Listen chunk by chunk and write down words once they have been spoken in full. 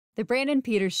The Brandon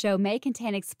Peters Show may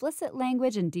contain explicit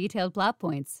language and detailed plot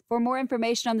points. For more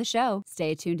information on the show,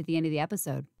 stay tuned to the end of the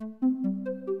episode.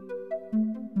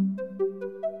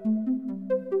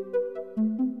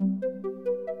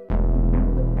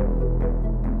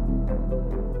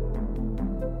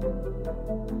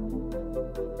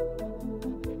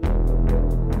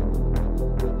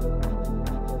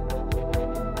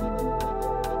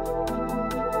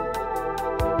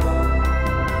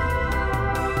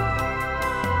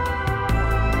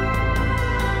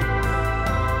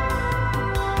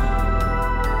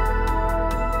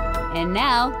 And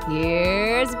now,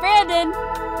 here's Brandon.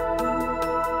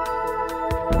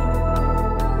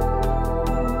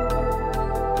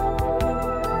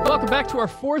 Welcome back to our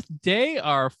fourth day,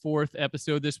 our fourth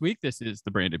episode this week. This is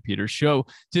the Brandon Peters Show.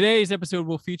 Today's episode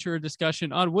will feature a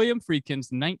discussion on William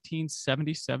Friedkin's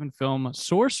 1977 film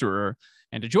Sorcerer.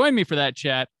 And to join me for that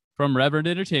chat from Reverend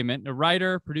Entertainment, a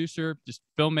writer, producer, just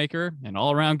filmmaker, and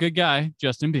all-around good guy,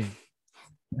 Justin Beahm.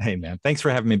 Hey, man. Thanks for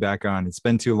having me back on. It's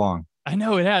been too long. I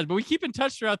know it has, but we keep in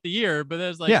touch throughout the year. But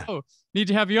it's like, oh, need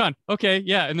to have you on. Okay,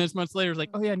 yeah. And then months later, it's like,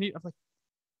 oh, yeah, I'm like,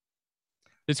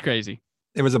 it's crazy.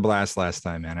 It was a blast last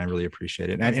time, man. I really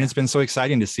appreciate it. And it's been so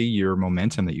exciting to see your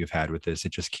momentum that you've had with this.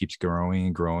 It just keeps growing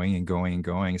and growing and going and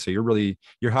going. So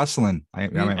you're hustling.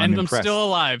 I'm I'm still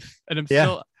alive. And I'm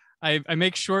still, I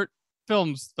make short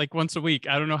films like once a week.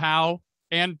 I don't know how.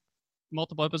 And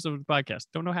multiple episodes of the podcast.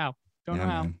 Don't know how. Don't know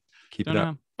how. Keep it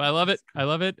up. But I love it. I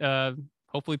love it.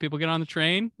 Hopefully people get on the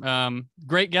train.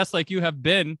 Great guests like you have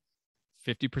been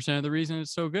 50% of the reason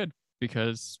it's so good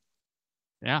because,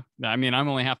 yeah, I mean, I'm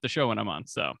only half the show when I'm on.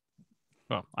 So,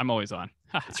 well, I'm always on.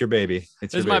 It's your baby.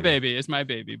 It's my baby. It's my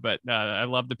baby. But I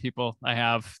love the people I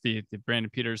have. The Brandon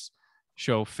Peters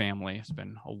Show family. It's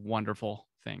been a wonderful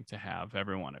thing to have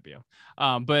every one of you.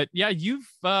 But yeah,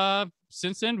 you've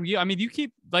since then, you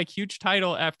keep like huge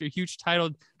title after huge title.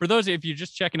 For those, if you're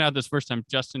just checking out this first time,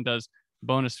 Justin does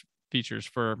bonus features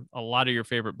for a lot of your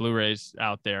favorite Blu-rays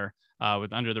out there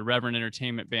with under the Reverend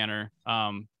Entertainment banner.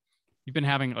 You've been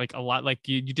having like a lot, like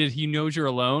you did He Knows You're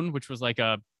Alone, which was like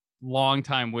a long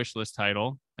time wish list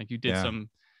title. Like you did a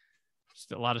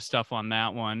lot of stuff on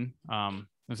that one. It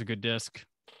was a good disc.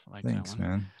 I like Thanks, that one.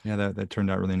 Man. Yeah, that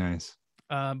turned out really nice.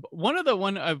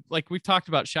 Like we've talked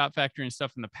about Shot Factory and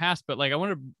stuff in the past, but like I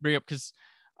want to bring up because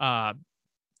I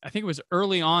think it was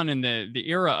early on in the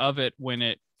era of it when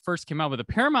it first came out with the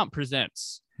Paramount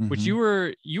Presents, which you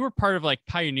were part of like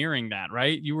pioneering that,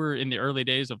 right? You were in the early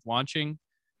days of launching.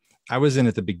 I was in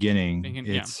at the beginning.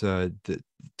 It's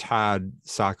Todd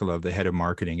Sokolov, the head of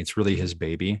marketing. It's really his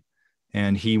baby.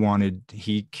 And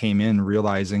he came in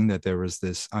realizing that there was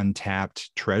this untapped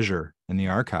treasure in the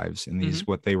archives in these,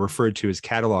 what they referred to as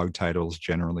catalog titles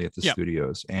generally at the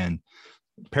studios. And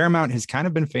Paramount has kind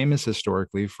of been famous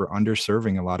historically for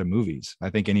underserving a lot of movies. I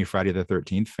think any Friday the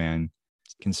 13th fan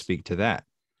can speak to that.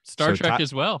 Star Trek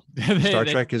as well.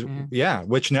 Trek is,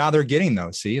 which now they're getting though.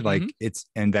 See, like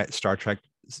and that Star Trek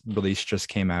release just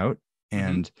came out.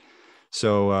 And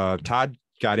so Todd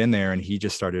got in there and he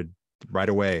just started right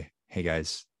away. Hey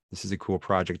guys, this is a cool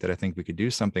project that I think we could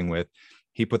do something with.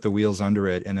 He put the wheels under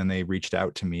it. And then they reached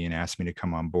out to me and asked me to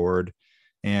come on board.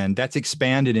 And that's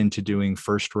expanded into doing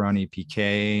first run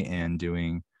EPK and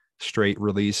doing straight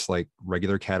release, like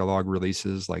regular catalog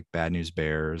releases like Bad News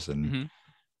Bears and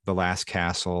The Last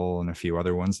Castle and a few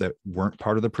other ones that weren't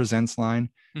part of the Presents line.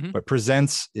 But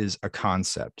Presents is a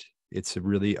concept. It's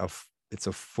it's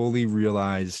a fully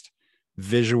realized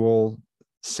visual,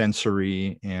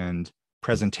 sensory, and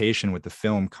presentation with the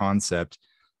film concept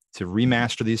to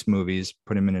remaster these movies,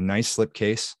 put them in a nice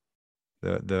slipcase,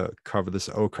 the cover, this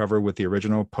O cover with the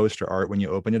original poster art when you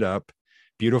open it up,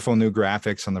 beautiful new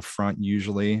graphics on the front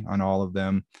usually on all of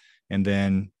them, and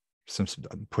then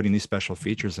putting these special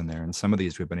features in there. And some of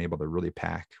these we've been able to really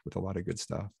pack with a lot of good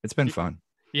stuff. It's been fun.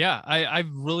 Yeah,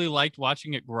 I've really liked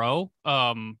watching it grow.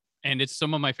 And it's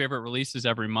some of my favorite releases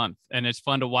every month. And it's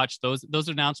fun to watch those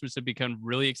announcements have become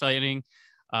really exciting.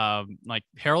 Like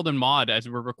Harold and Maude, as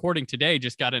we're recording today,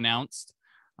 just got announced.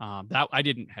 That I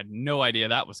had no idea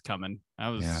that was coming.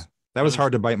 That was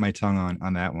hard to bite my tongue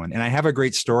on that one. And I have a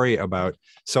great story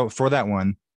so for that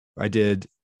one, I did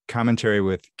commentary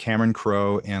with Cameron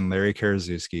Crowe and Larry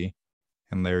Karaszewski.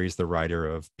 And Larry's the writer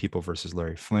of People versus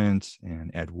Larry Flint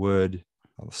and Ed Wood,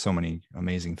 so many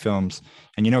amazing films.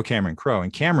 And Cameron Crowe,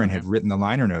 and Cameron had written the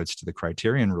liner notes to the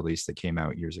Criterion release that came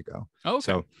out years ago. Okay.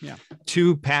 So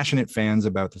two passionate fans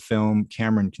about the film.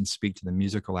 Cameron can speak to the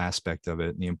musical aspect of it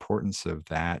and the importance of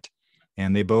that.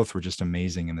 And they both were just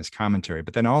amazing in this commentary.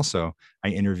 But then also I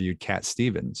interviewed Cat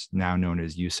Stevens, now known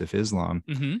as Yusuf Islam,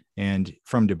 and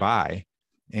from Dubai.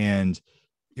 And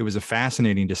it was a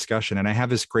fascinating discussion. And I have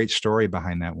this great story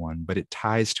behind that one, but it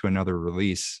ties to another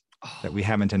release that we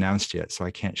haven't announced yet. So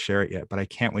I can't share it yet, but I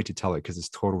can't wait to tell it because it's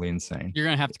totally insane. You're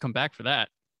going to have to come back for that.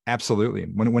 Absolutely.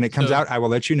 When it comes out, I will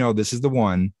let you know this is the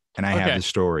one, and I have the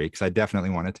story because I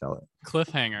definitely want to tell it.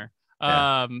 Cliffhanger.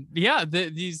 Yeah.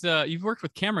 These you've worked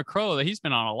with Cameron Crowe. He's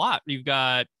been on a lot. You've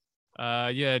got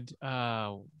you had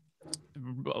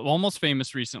Almost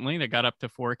Famous recently that got up to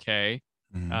 4K.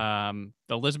 The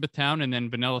Elizabethtown, and then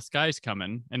Vanilla Sky's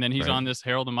coming, and then he's on this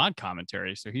Harold and Maude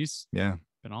commentary. So he's been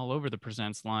all over the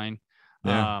Presents line.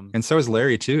 And so is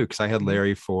Larry too, because I had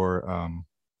Larry for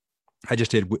I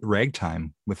just did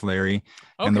Ragtime with Larry,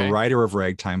 and the writer of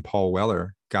Ragtime, Paul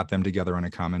Weller, got them together on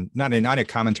not a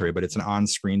commentary, but it's an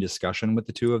on-screen discussion with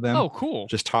the two of them. Oh, cool!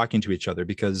 Just talking to each other,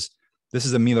 because this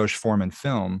is a Milos Forman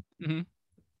film.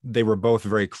 They were both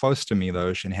very close to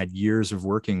Milos and had years of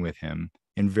working with him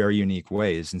in very unique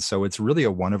ways, and so it's really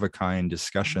a one-of-a-kind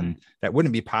discussion that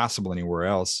wouldn't be possible anywhere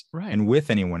else, and with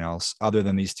anyone else other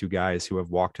than these two guys who have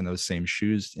walked in those same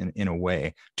shoes in a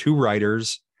way. Two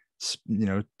writers,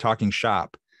 talking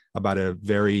shop about a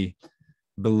very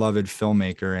beloved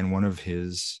filmmaker and one of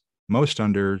his most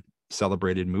under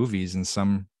celebrated movies in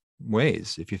some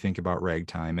ways, if you think about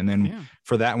Ragtime. And then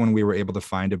for that one, we were able to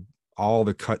find all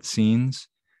the cut scenes.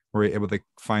 We're able to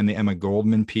find the Emma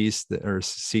Goldman piece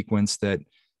sequence that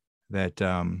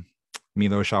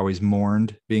Milos always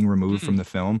mourned being removed from the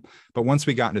film. But once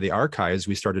we got into the archives,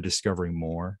 we started discovering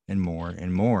more and more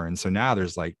and more. And so now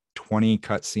there's like 20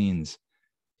 cut scenes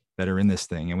that are in this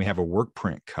thing. And we have a work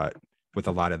print cut with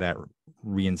a lot of that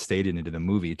reinstated into the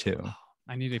movie too. Oh,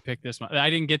 I need to pick this one. I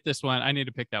didn't get this one. I need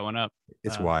to pick that one up.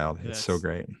 It's wild. It's so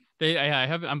great.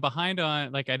 I'm behind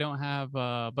on, I don't have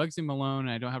Bugsy Malone.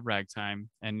 I don't have Ragtime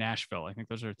and Nashville. I think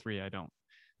those are three I don't.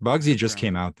 Bugsy just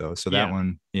came out though. So that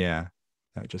one, that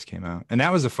just came out. And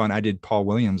that was I did Paul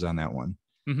Williams on that one.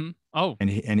 Oh, and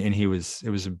it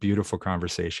was a beautiful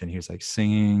conversation. He was like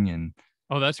singing and.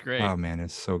 Oh, that's great. Oh man,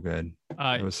 it's so good.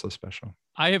 It was so special.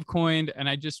 I have coined, and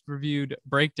I just reviewed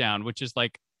Breakdown, which is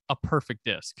like a perfect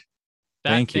disc.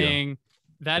 Thank you.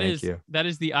 That is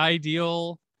the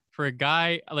ideal for a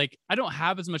guy. Like, I don't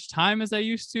have as much time as I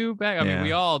used to back. I mean,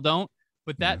 we all don't,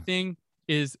 but that thing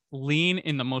is lean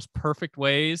in the most perfect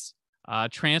ways.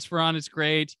 Transfer on is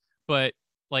great, but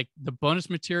like the bonus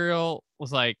material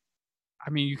was like, I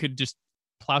mean, you could just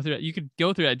plow through that. You could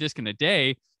go through that disc in a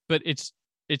day, but it's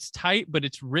tight, but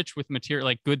it's rich with material,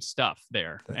 like good stuff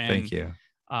there. Thank you.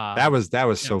 That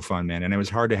was so fun, man. And it was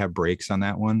hard to have breaks on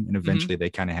that one. And eventually they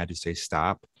kind of had to say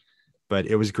stop, but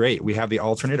it was great. We have the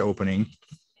alternate opening,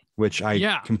 which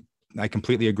I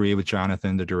completely agree with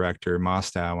Jonathan, the director,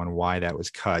 Mostow, on why that was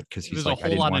cut. Cause he's like, a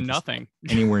whole lot of nothing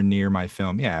anywhere near my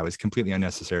film. Yeah. It was completely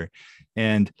unnecessary.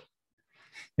 And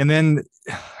then,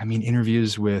 I mean,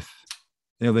 interviews with,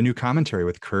 the new commentary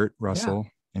with Kurt Russell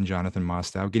and Jonathan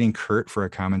Mostow. Getting Kurt for a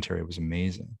commentary was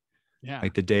amazing. Yeah.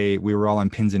 Like the day we were all on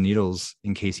pins and needles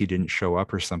in case he didn't show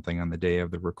up or something on the day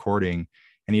of the recording,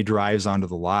 and he drives onto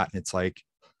the lot and it's like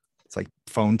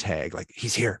phone tag, like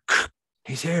he's here.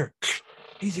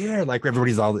 Like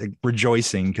everybody's all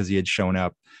rejoicing because he had shown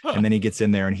up. And then he gets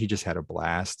in there and he just had a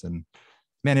blast. And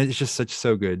man, it's just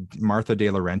so good. Martha De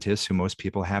Laurentiis, who most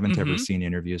people haven't ever seen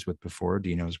interviews with before,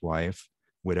 Dino's wife,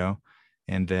 widow.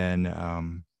 And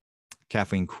then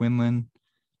Kathleen Quinlan,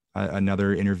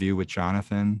 another interview with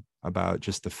Jonathan about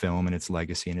just the film and its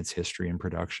legacy and its history and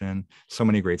production. So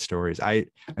many great stories.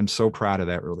 I'm so proud of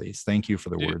that release. Thank you for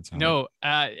the words.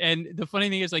 And the funny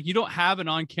thing is, like, you don't have an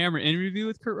on-camera interview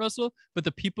with Kurt Russell, but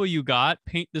the people you got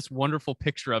paint this wonderful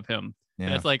picture of him. Yeah.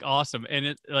 And it's like awesome. And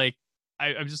it like,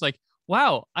 I'm just like,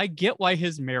 wow, I get why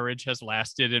his marriage has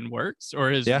lasted and works, or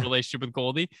his relationship with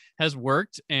Goldie has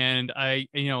worked. And I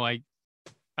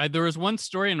there was one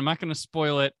story, and I'm not going to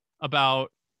spoil it,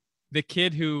 about the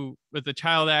kid who was a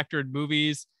child actor in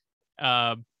movies,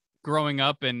 growing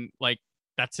up, and like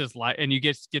that's his life, and you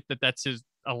get that's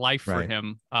a life for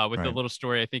him. With the little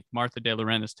story, I think Martha De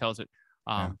Laurentiis tells it.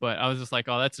 But I was just like,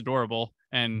 oh, that's adorable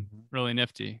and really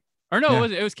nifty. Or no,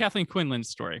 it was Kathleen Quinlan's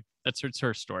story. That's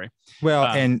her story.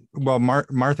 Well,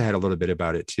 Martha had a little bit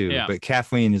about it too. Yeah. But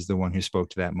Kathleen is the one who spoke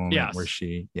to that moment where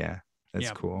she,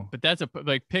 that's cool. But that's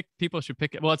people should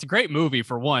pick it. Well, it's a great movie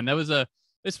for one.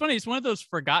 It's funny. It's one of those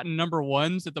forgotten number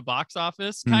ones at the box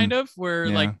office, kind of, where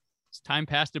like time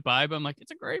passed it by, but I'm like,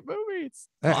 it's a great movie. It's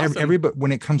awesome. Everybody,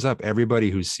 when it comes up, everybody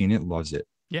who's seen it loves it.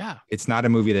 Yeah. It's not a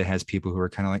movie that has people who are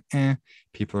kind of like,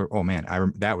 people are, oh man,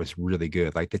 that was really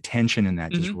good. Like the tension in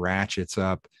that just ratchets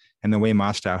up, and the way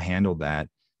Mostow handled that,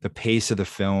 the pace of the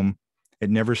film, it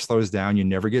never slows down. You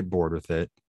never get bored with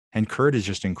it. And Kurt is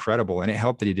just incredible. And it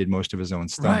helped that he did most of his own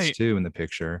stunts too in the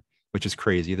picture, which is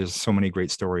crazy. There's so many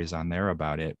great stories on there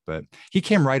about it. But he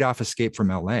came right off Escape from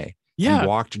LA and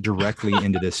walked directly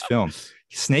into this film.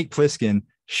 Snake Plissken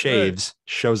shaves,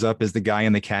 shows up as the guy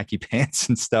in the khaki pants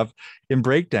and stuff in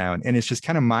Breakdown. And it's just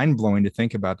kind of mind blowing to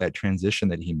think about that transition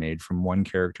that he made from one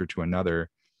character to another,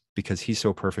 because he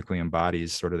so perfectly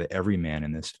embodies sort of the everyman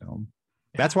in this film.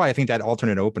 That's why I think that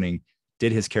alternate opening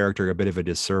did his character a bit of a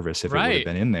disservice if it would have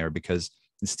been in there, because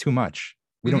it's too much.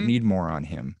 We don't need more on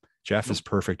him. Jeff is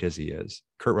perfect as he is.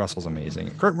 Kurt Russell's amazing.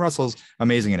 Kurt Russell's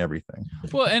amazing in everything.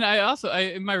 Well, and I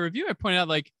in my review, I pointed out,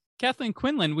 like, Kathleen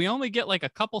Quinlan, we only get like a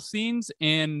couple scenes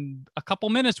and a couple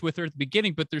minutes with her at the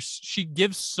beginning, but she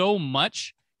gives so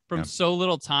much from so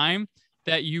little time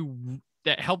that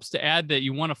helps to add that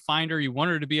you want to find her, you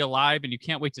want her to be alive, and you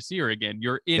can't wait to see her again.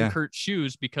 You're in Kurt's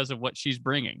shoes because of what she's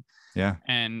bringing. Yeah.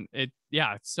 And it's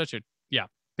such a,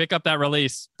 pick up that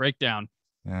release, Breakdown.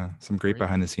 Yeah. Some great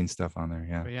behind the scenes stuff on there.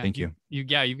 Yeah. Thank you. You've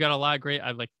got a lot of great,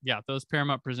 those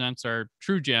Paramount Presents are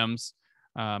true gems.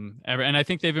 And I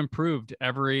think they've improved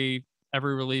every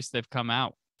release they've come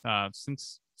out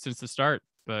since the start,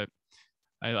 but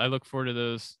I look forward to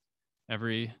those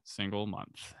every single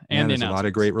month. And there's a lot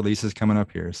of great releases coming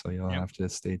up here, so you'll have to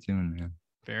stay tuned, man.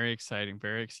 Very exciting.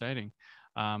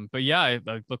 But I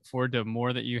look forward to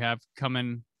more that you have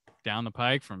coming down the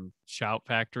pike from Shout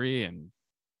Factory and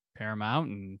Paramount,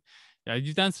 and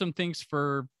you've done some things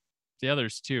for the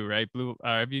others too, right?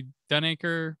 Have you done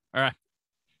Anchor or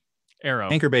Arrow?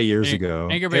 Anchor Bay years ago.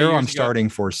 Arrow I'm starting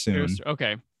for soon.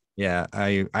 Okay. Yeah,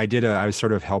 I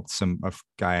sort of helped a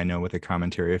guy I know with a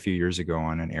commentary a few years ago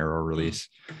on an Arrow release,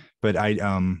 but I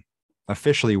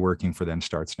officially working for them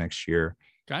starts next year.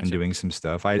 Gotcha. And doing some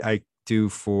stuff. I do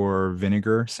for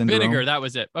Vinegar Syndrome. Vinegar, that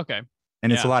was it. Okay.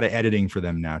 And it's a lot of editing for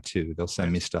them now too. They'll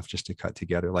send me stuff just to cut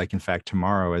together. Like, in fact,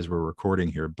 tomorrow, as we're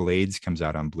recording here, Blades comes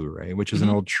out on Blu-ray, which is an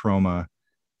old Troma.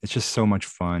 It's just so much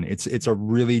fun. It's a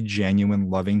really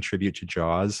genuine, loving tribute to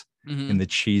Jaws in the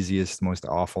cheesiest, most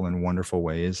awful and wonderful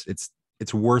ways.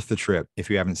 It's worth the trip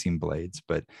if you haven't seen Blades,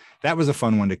 but that was a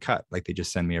fun one to cut. Like, they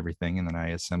just send me everything and then I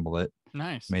assemble it.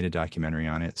 Nice. Made a documentary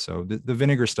on it. So the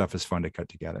Vinegar stuff is fun to cut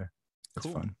together. It's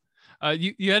fun.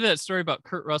 You had that story about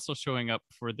Kurt Russell showing up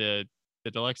for the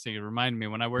deluxe thing. It reminded me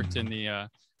when I worked in the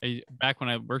back when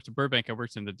I worked at Burbank, I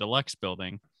worked in the deluxe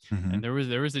building, and there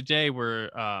was a day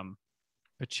where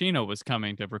Pacino was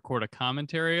coming to record a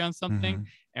commentary on something,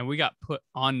 and we got put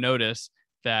on notice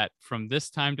that from this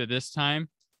time to this time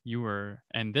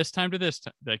and this time to this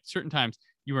time, like certain times,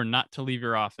 you were not to leave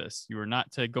your office, you were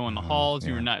not to go in the halls,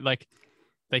 you were not like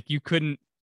you couldn't,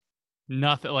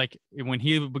 nothing. Like, when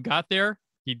he got there,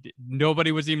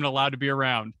 nobody was even allowed to be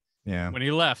around. When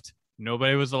he left,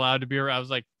 nobody was allowed to be around. I was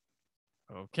like,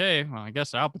 okay, well, I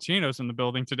guess Al Pacino's in the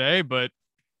building today, but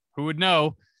who would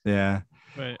know? Yeah.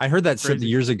 But I heard that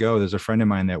years ago. There's a friend of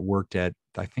mine that worked at,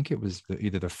 I think it was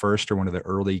either the first or one of the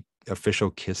early official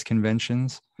Kiss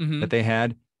conventions that they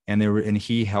had. And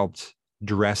he helped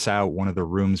dress out one of the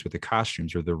rooms with the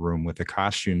costumes, or the room with the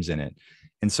costumes in it.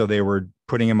 And so they were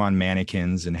putting him on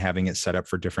mannequins and having it set up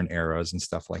for different eras and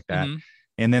stuff like that.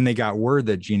 And then they got word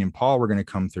that Gene and Paul were going to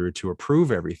come through to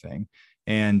approve everything.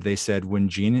 And they said, when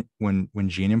Gene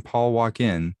and Paul walk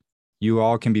in, you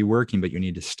all can be working, but you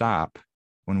need to stop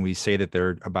when we say that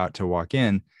they're about to walk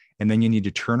in. And then you need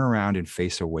to turn around and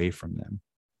face away from them.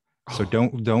 So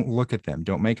don't look at them.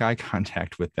 Don't make eye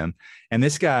contact with them. And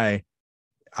this guy,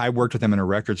 I worked with him in a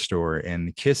record store,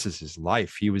 and Kiss is his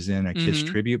life. He was in a Kiss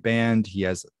tribute band. He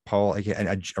has Paul,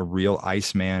 a real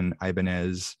Iceman,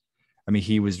 Ibanez. I mean,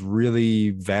 he was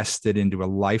really vested into a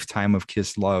lifetime of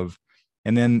Kiss love.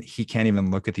 And then he can't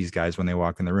even look at these guys when they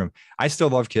walk in the room. I still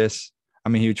love Kiss.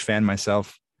 I'm a huge fan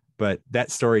myself, but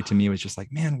that story to me was just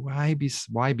like, man, why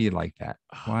be like that?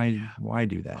 Why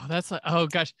do that? Oh, that's like, oh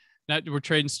gosh, now we're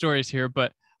trading stories here,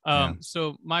 but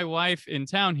so my wife in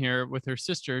town here with her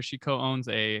sister, she co-owns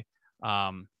a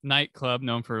nightclub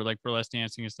known for like burlesque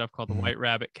dancing and stuff called the White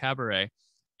Rabbit Cabaret.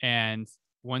 And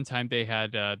one time they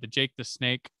had the Jake the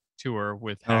Snake tour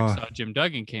with Hacksaw Jim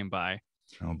Duggan came by.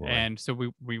 Oh boy. And so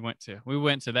we went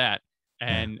to that,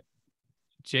 and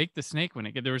Jake the Snake,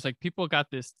 there was like people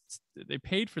got this, they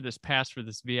paid for this pass for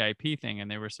this VIP thing, and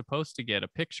they were supposed to get a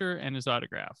picture and his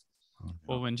autograph.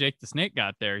 Well, when Jake the Snake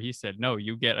got there, he said, no,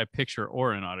 you get a picture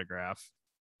or an autograph.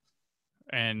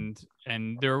 And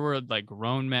there were like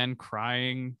grown men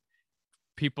crying,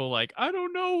 people like, I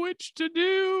don't know which to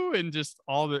do, and just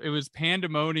it was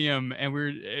pandemonium.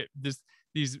 And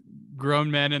these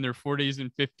grown men in their 40s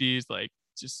and 50s, like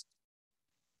just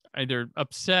either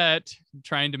upset,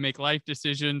 trying to make life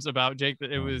decisions about Jake.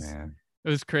 It was It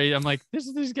was crazy. I'm like, this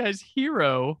is this guy's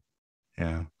hero.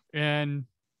 Yeah. And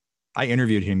I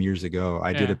interviewed him years ago.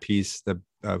 I did a piece, the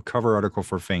cover article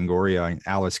for Fangoria and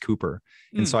Alice Cooper.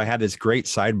 And so I had this great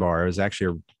sidebar. It was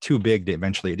actually too big to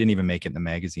eventually, it didn't even make it in the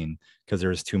magazine because there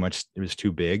was too much, it was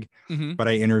too big. But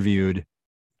I interviewed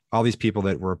all these people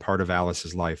that were a part of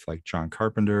Alice's life, like John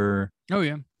Carpenter. Oh,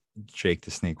 yeah. Jake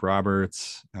the Snake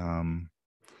Roberts,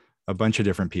 a bunch of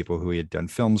different people who he had done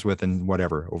films with and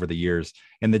whatever over the years.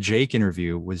 And the Jake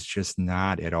interview was just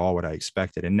not at all what I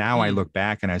expected. And now I look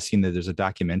back and I've seen that there's a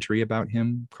documentary about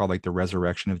him called like The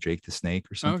Resurrection of Jake the Snake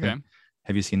or something. Okay.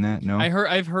 Have you seen that? No,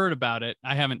 I've heard about it.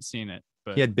 I haven't seen it,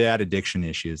 but he had bad addiction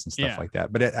issues and stuff like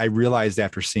that. But I realized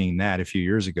after seeing that a few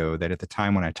years ago that at the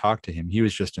time when I talked to him, he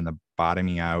was just in the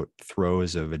bottoming out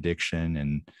throes of addiction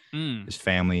and his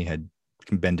family had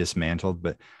been dismantled.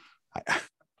 But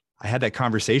I had that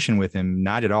conversation with him,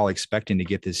 not at all expecting to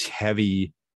get this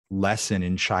heavy lesson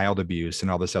in child abuse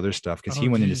and all this other stuff, because he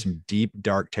went into some deep,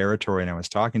 dark territory. And I was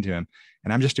talking to him,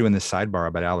 and I'm just doing this sidebar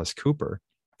about Alice Cooper.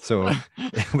 So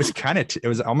it was it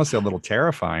was almost a little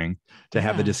terrifying to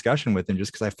have the discussion with him,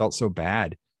 just because I felt so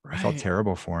bad. Right. I felt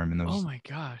terrible for him. And those, oh my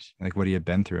gosh, like what he had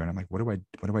been through. And I'm like, what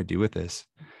do I do with this?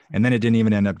 And then it didn't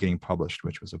even end up getting published,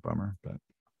 which was a bummer. But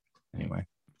anyway,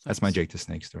 that's my Jake the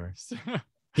Snake story.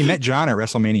 He met John at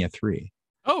WrestleMania 3.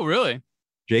 Oh, really?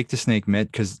 Jake the Snake met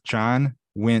because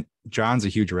John's a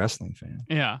huge wrestling fan.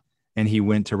 Yeah. And he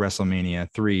went to WrestleMania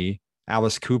 3.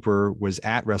 Alice Cooper was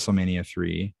at WrestleMania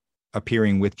 3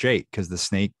 appearing with Jake because the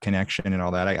Snake connection and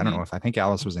all that. I don't know I think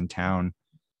Alice was in town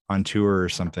on tour or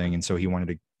something. And so he wanted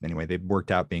to, anyway, they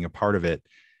worked out being a part of it.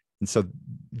 And so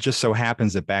just so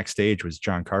happens that backstage was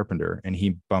John Carpenter, and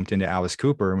he bumped into Alice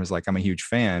Cooper and was like, I'm a huge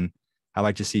fan. I'd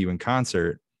like to see you in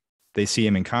concert. They see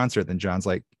him in concert. Then John's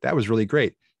like, that was really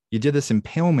great. You did this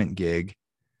impalement gig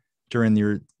during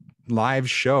your live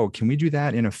show. Can we do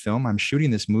that in a film? I'm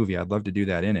shooting this movie. I'd love to do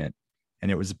that in it. And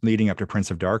it was leading up to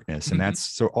Prince of Darkness. And that's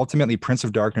so ultimately Prince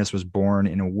of Darkness was born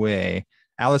in a way.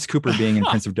 Alice Cooper being in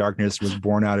Prince of Darkness was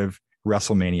born out of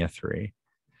WrestleMania 3.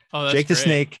 Oh, that's Jake great. the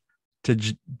Snake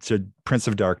to Prince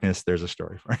of Darkness. There's a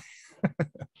story for it.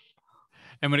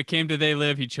 And when it came to They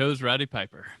Live, he chose Roddy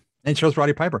Piper. And chose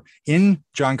Roddy Piper in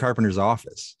John Carpenter's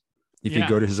office. If you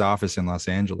go to his office in Los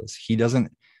Angeles, he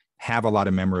doesn't have a lot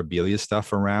of memorabilia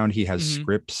stuff around. He has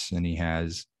scripts and he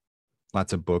has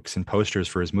lots of books and posters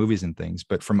for his movies and things.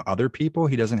 But from other people,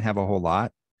 he doesn't have a whole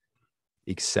lot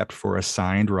except for a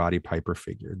signed Roddy Piper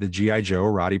figure. The G.I. Joe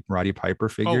Roddy Piper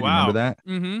figure. Oh, wow. Do you remember that?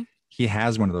 Mm-hmm. He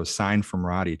has one of those signed from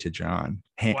Roddy to John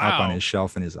up on his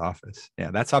shelf in his office.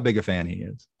 Yeah, that's how big a fan he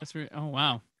is. That's really, oh,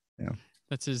 wow. Yeah.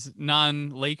 That's his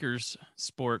non-Lakers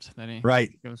sport that he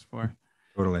goes for.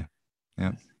 Totally.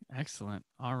 Yeah. Excellent.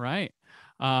 All right.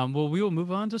 Well, we will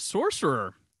move on to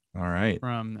Sorcerer. All right.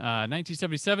 From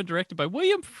 1977, directed by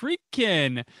William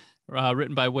Friedkin,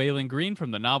 written by Waylon Green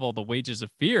from the novel The Wages of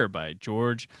Fear by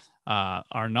George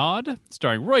Arnaud,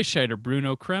 starring Roy Scheider,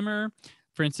 Bruno Kremer,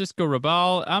 Francisco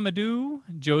Rabal, Amadou,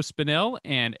 Joe Spinell,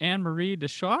 and Anne-Marie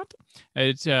Deschamps.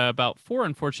 It's about 4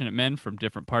 unfortunate men from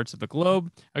different parts of the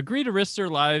globe agree to risk their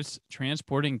lives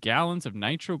transporting gallons of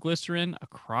nitroglycerin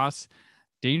across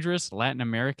dangerous Latin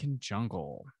American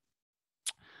jungle.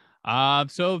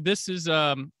 So this is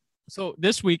so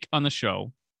this week on the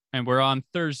show, and we're on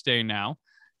Thursday now.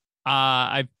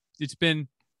 It's been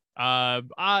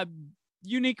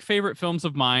unique favorite films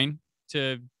of mine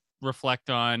to reflect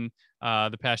on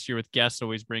the past year with guests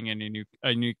always bring in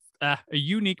a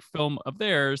unique film of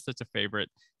theirs that's a favorite.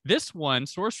 This one,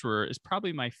 Sorcerer, is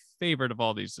probably my favorite of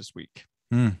all these this week.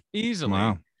 Easily.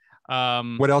 Wow.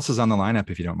 What else is on the lineup,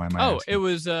 if you don't mind my asking? It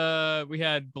was we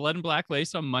had Blood and Black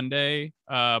Lace on Monday,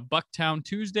 Bucktown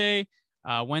Tuesday,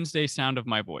 Wednesday, Sound of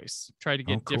My Voice. Try to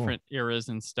get different eras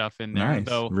and stuff in there. Nice.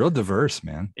 Though, real diverse,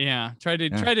 man. Yeah, try to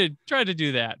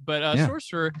do that. But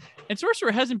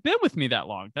Sorcerer hasn't been with me that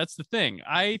long. That's the thing.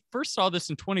 I first saw this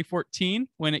in 2014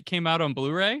 when it came out on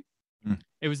Blu-ray.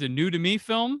 It was a new to me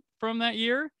film from that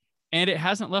year, and it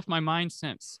hasn't left my mind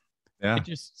since. Yeah. It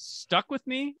just stuck with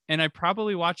me, and I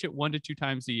probably watch it 1 to 2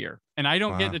 times a year. And I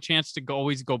don't get the chance to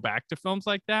always go back to films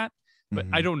like that. But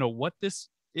I don't know what this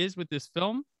is with this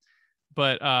film.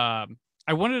 But I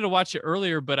wanted to watch it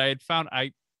earlier, but I had found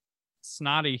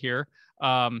snotty here.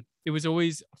 It was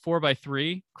always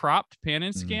 4:3 cropped pan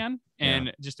and scan,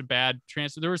 and just a bad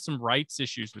transfer. There were some rights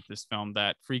issues with this film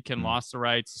that Friedkin lost the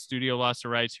rights, the studio lost the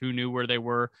rights, who knew where they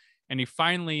were. And he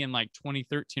finally in like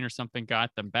 2013 or something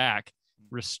got them back,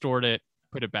 restored it,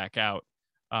 put it back out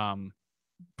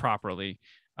properly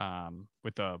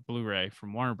with a Blu-ray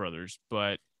from Warner Brothers.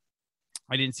 But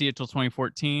I didn't see it till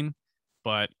 2014.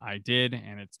 But I did,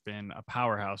 and it's been a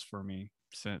powerhouse for me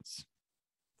since.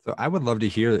 So I would love to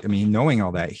hear, I mean, knowing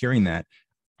all that, hearing that,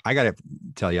 I got to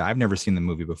tell you, I've never seen the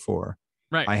movie before.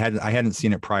 Right. I hadn't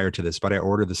seen it prior to this, but I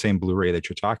ordered the same Blu-ray that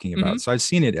you're talking about. So I've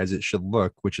seen it as it should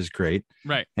look, which is great.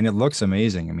 Right. And it looks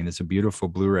amazing. I mean, it's a beautiful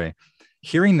Blu-ray.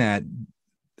 Hearing that,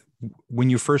 when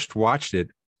you first watched it,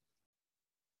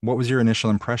 what was your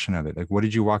initial impression of it? Like, what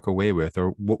did you walk away with?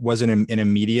 Or was it an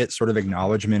immediate sort of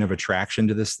acknowledgement of attraction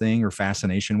to this thing or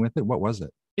fascination with it? What was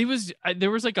it? It was,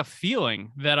 there was like a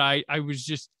feeling that I was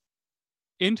just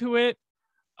into it.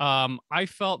 I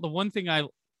felt the one thing I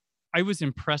was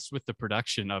impressed with the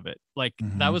production of it. Like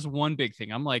that was one big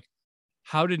thing. I'm like,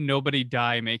 how did nobody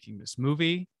die making this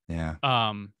movie? Yeah.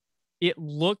 It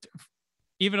looked,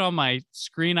 even on my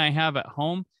screen I have at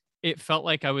home, it felt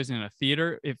like I was in a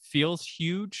theater. It feels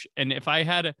huge. And if I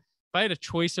had a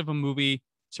choice of a movie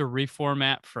to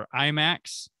reformat for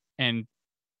IMAX and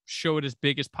show it as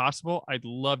big as possible, I'd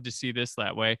love to see this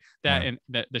that way. That and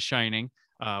that The Shining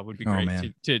would be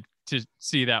great to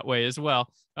see that way as well.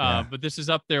 But this is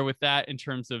up there with that in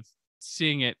terms of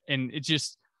seeing it. And it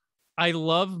just, I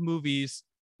love movies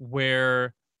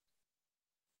where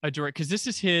a director, because this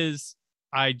is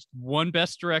I won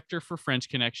Best Director for French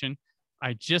Connection.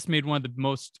 I just made one of the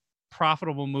most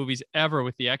profitable movies ever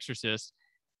with The Exorcist.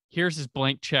 Here's his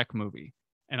blank check movie.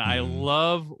 And I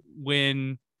love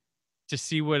to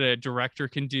see what a director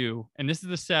can do. And this is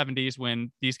the 70s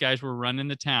when these guys were running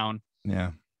the town. Yeah.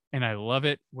 And I love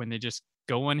it when they just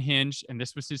go unhinged. And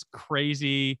this was his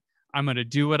crazy, I'm going to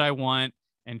do what I want.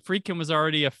 And Friedkin was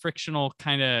already a frictional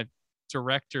kind of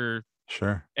director.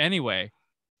 Sure. Anyway.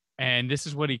 And this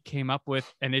is what he came up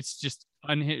with. And it's just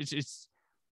unhinged.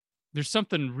 There's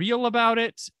something real about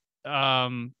it.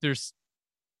 There's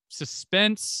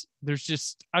suspense. There's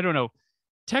just, I don't know.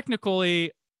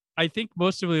 Technically, I think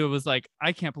most of it was like,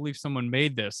 I can't believe someone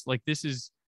made this. Like, this is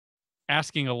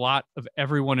asking a lot of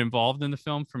everyone involved in the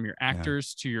film, from your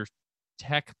actors to your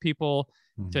tech people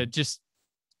to just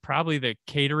probably the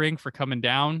catering for coming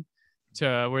down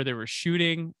to where they were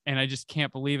shooting. And I just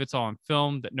can't believe it's all on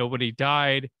film, that nobody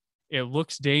died. It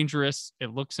looks dangerous.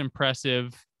 It looks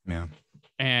impressive. Yeah.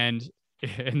 And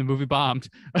the movie bombed.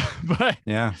 But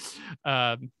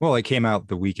well, it came out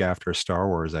the week after Star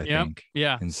Wars, I think.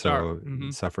 Yeah. And so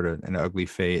it suffered an ugly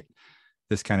fate.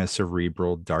 This kind of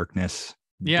cerebral darkness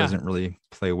doesn't really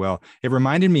play well. It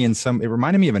reminded me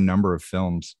of a number of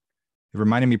films. It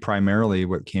reminded me primarily,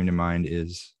 what came to mind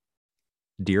is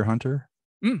Deer Hunter.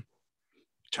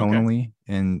 Tonally,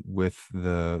 and with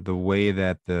the way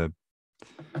that the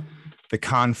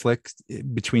conflict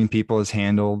between people is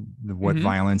handled, what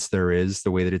violence there is,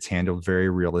 the way that it's handled very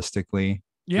realistically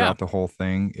throughout the whole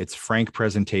thing. It's frank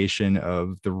presentation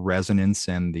of the resonance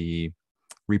and the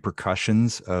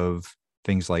repercussions of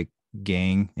things like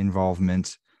gang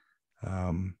involvement,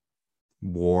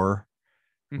 war,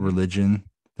 religion.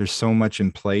 There's so much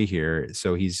in play here.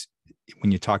 So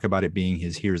when you talk about it being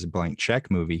his Here's a Blank Check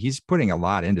movie, he's putting a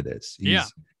lot into this.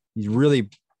 He's really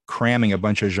cramming a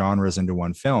bunch of genres into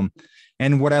one film.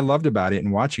 And what I loved about it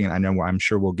and watching it, I'm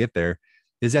sure we'll get there,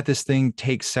 is that this thing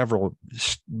takes several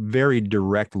very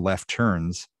direct left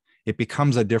turns. It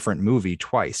becomes a different movie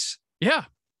twice. Yeah.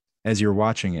 As you're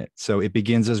watching it. So it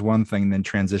begins as one thing, then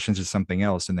transitions to something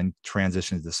else, and then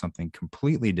transitions to something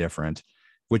completely different,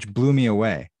 which blew me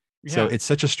away. Yeah. So it's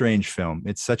such a strange film.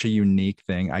 It's such a unique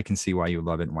thing. I can see why you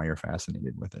love it and why you're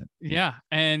fascinated with it. Yeah.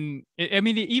 And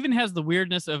it even has the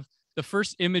weirdness of the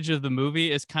first image of the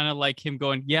movie is kind of like him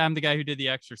going, yeah, I'm the guy who did The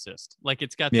Exorcist. Like,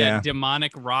 it's got that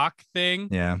demonic rock thing.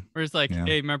 Yeah. Where it's like,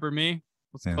 hey, remember me?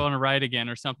 Let's go on a ride again,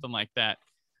 or something like that.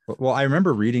 Well, I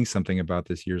remember reading something about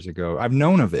this years ago. I've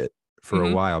known of it for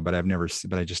a while, but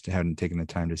I just hadn't taken the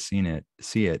time to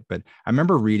see it. But I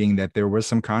remember reading that there was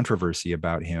some controversy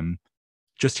about him,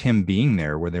 just him being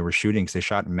there where they were shooting. Cause they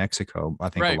shot in Mexico, I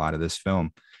think, a lot of this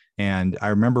film. And I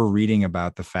remember reading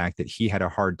about the fact that he had a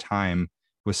hard time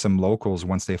with some locals.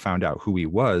 Once they found out who he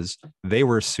was, they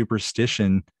were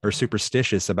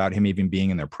superstitious about him even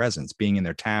being in their presence, being in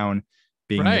their town,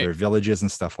 being in their villages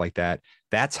and stuff like that.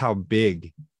 That's how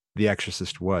big The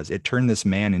Exorcist was. It turned this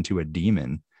man into a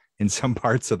demon in some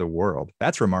parts of the world.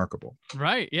 That's remarkable.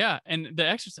 Right. Yeah. And The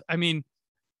Exorcist, I mean,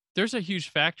 there's a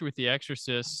huge factor with The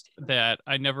Exorcist that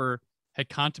I never had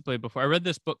contemplated before. I read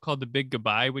this book called The Big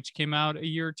Goodbye, which came out a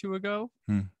year or two ago.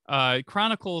 It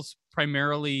chronicles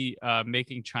primarily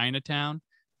making Chinatown,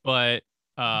 but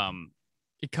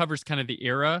it covers kind of the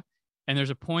era. And there's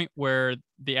a point where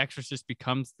The Exorcist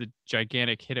becomes the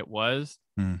gigantic hit it was.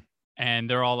 And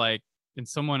they're all like, and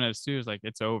someone as soon as like,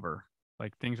 it's over.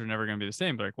 Like, things are never going to be the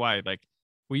same. But like, why? Like,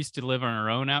 we used to live on our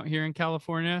own out here in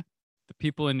California. The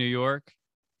people in New York,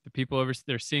 the people over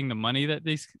they're seeing the money that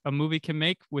a movie can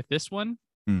make with this one,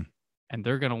 and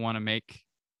they're gonna want to make.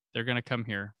 They're gonna come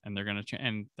here and they're gonna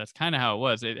and that's kind of how it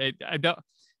was. I don't.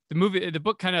 The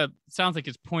book kind of sounds like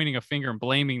it's pointing a finger and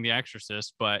blaming The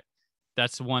Exorcist, but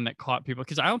that's the one that caught people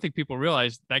because I don't think people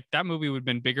realize that movie would have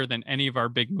been bigger than any of our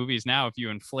big movies now if you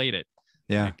inflate it.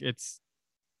 Yeah, like, it's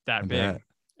that big.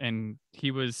 And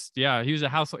he was a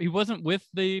household. He wasn't with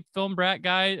the film brat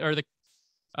guy or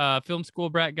the film school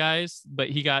brat guys, but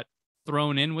he got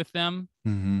thrown in with them.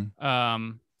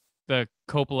 The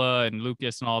Coppola and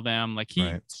Lucas and all them. Like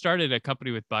he started a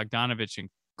company with Bogdanovich and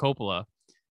Coppola,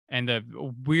 and the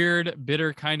weird,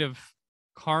 bitter kind of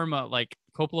karma. Like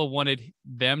Coppola wanted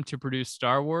them to produce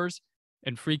Star Wars,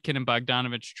 and Friedkin and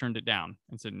Bogdanovich turned it down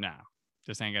and said, "No,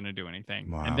 this ain't gonna do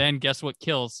anything." Wow. And then guess what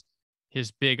kills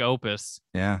his big opus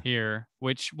here,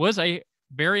 which was a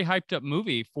very hyped up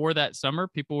movie for that summer.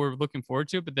 People were looking forward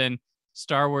to it, but then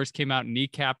Star Wars came out and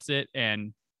kneecaps it,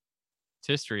 and it's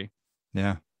history.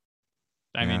 Yeah.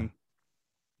 I mean,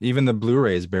 even the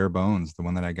Blu-ray is bare bones. The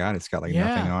one that I got, it's got like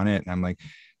nothing on it. And I'm like,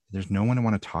 there's no one to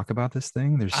want to talk about this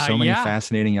thing. There's so many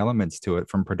fascinating elements to it,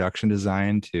 from production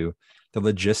design to the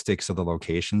logistics of the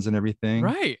locations and everything.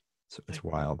 Right. So it's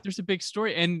wild. There's a big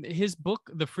story, and his book,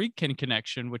 The Friedkin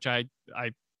Connection, which I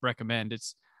recommend.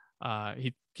 It's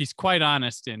he's quite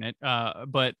honest in it,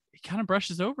 but he kind of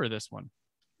brushes over this one.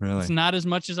 Really, it's not as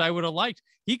much as I would have liked.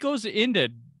 He goes into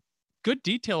good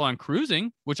detail on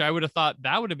cruising, which I would have thought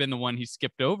that would have been the one he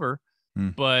skipped over,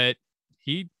 but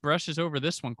he brushes over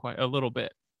this one quite a little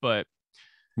bit. But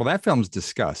well, that film's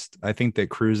discussed. I think that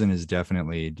cruising is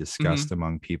definitely discussed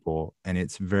among people, and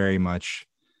it's very much.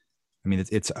 I mean,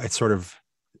 it's sort of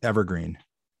evergreen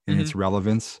in its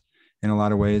relevance in a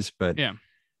lot of ways, but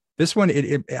this one,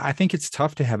 I think it's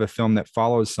tough to have a film that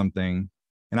follows something,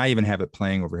 and I even have it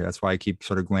playing over here. That's why I keep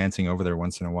sort of glancing over there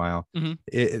once in a while.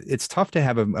 It's tough to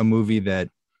have a movie that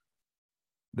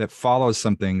follows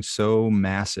something so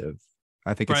massive.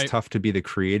 I think it's tough to be the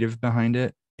creative behind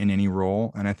it in any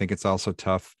role, and I think it's also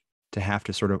tough to have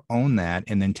to sort of own that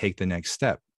and then take the next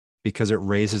step, because it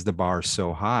raises the bar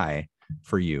so high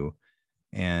for you.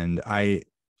 And I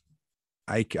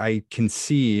can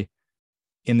see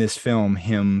in this film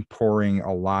him pouring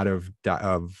a lot of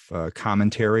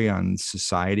commentary on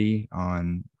society,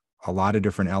 on a lot of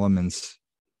different elements,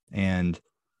 and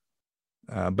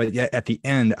but yet at the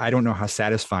end, I don't know how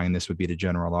satisfying this would be to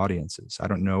general audiences. I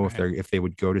don't know if they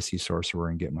would go to see Sorcerer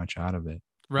and get much out of it.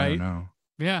 Right. I don't know.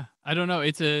 Yeah, I don't know.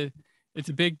 It's a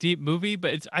big, deep movie,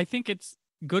 but I think it's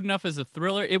good enough as a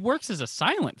thriller. It works as a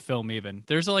silent film even.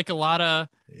 There's like a lot of...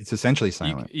 It's essentially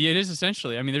silent. It is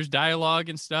essentially. I mean, there's dialogue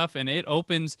and stuff, and it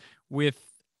opens with...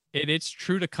 It's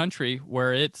true to country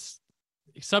where it's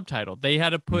subtitled. They had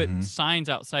to put signs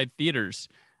outside theaters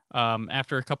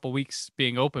after a couple weeks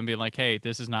being open, being like, hey,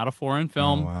 this is not a foreign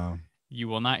film. Oh, wow. You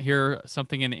will not hear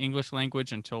something in the English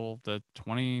language until the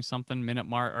 20-something minute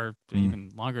mark, or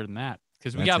even longer than that.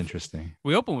 Because interesting.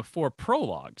 We open with 4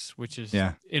 prologues, which is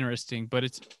interesting, but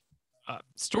it's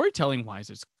storytelling wise,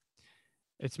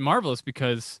 it's marvelous,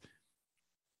 because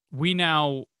we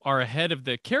now are ahead of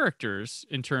the characters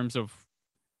in terms of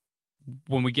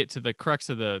when we get to the crux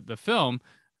of the film,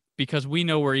 because we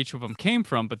know where each of them came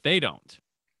from, but they don't.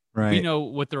 Right. We know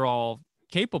what they're all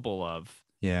capable of.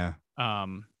 Yeah. But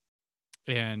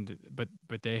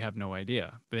they have no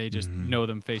idea. They just know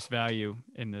them face value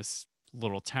in this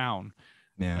little town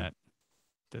that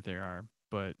they are.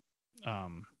 But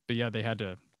yeah, they had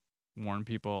to warn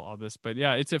people all this. But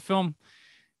yeah, it's a film.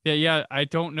 Yeah. I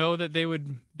don't know that they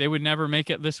would never make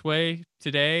it this way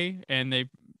today. And they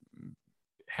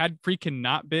had Friedkin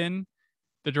not been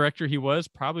the director he was,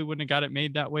 probably wouldn't have got it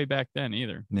made that way back then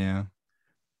either. Yeah.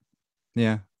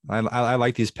 Yeah. I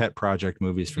like these pet project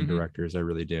movies from directors. I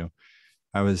really do.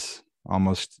 I was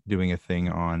almost doing a thing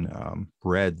on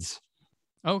Reds.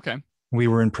 Oh, okay. We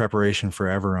were in preparation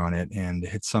forever on it, and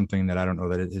it's something that I don't know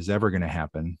that it is ever going to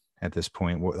happen at this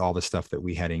point with all the stuff that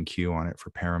we had in queue on it for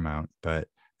Paramount. But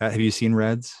have you seen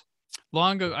Reds?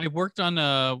 Long ago, I worked on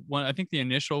one. I think the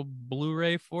initial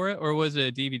Blu-ray for it, or was it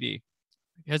a DVD?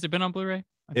 Has it been on Blu-ray?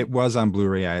 It was on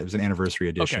Bluray. It was an anniversary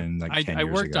edition. Okay. Like 10 I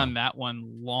years worked ago. on that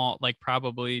one long, like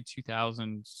probably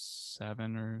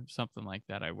 2007 or something like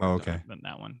that. I worked on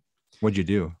that one. What'd you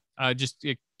do? Just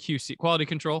a QC quality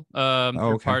control.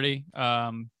 Party.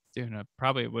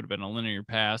 Probably it would have been a linear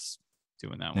pass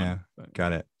doing that one. Yeah,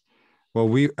 got it.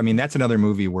 Well, that's another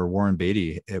movie where Warren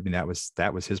Beatty,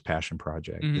 that was his passion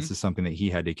project. This is something that he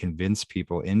had to convince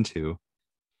people into.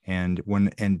 And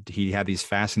he had these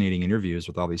fascinating interviews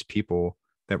with all these people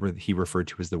that he referred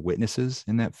to as the witnesses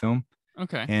in that film.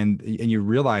 Okay. And you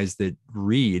realize that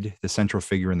Reed, the central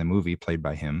figure in the movie, played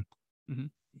by him,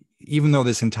 even though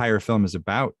this entire film is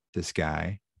about this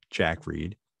guy, Jack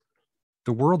Reed,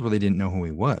 the world really didn't know who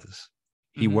he was.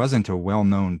 He wasn't a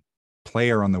well-known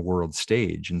player on the world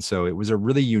stage. And so it was a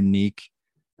really unique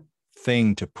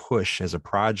thing to push as a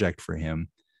project for him,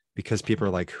 because people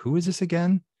are like, who is this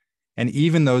again? And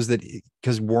even those that,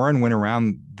 because Warren went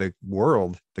around the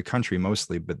world, the country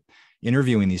mostly, but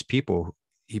interviewing these people,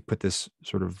 he put this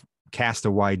sort of cast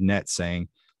a wide net saying,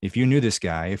 if you knew this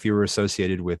guy, if you were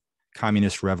associated with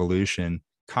communist revolution,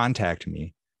 contact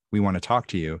me. We want to talk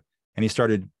to you. And he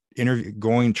started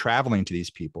traveling to these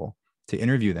people to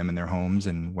interview them in their homes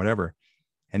and whatever.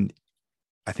 And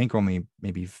I think only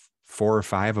maybe 4 or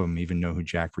 5 of them even know who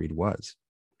Jack Reed was.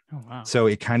 Oh, wow. So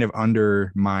it kind of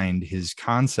undermined his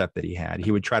concept that he had.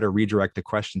 He would try to redirect the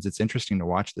questions. It's interesting to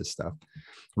watch this stuff,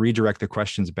 redirect the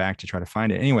questions back to try to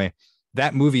find it. Anyway,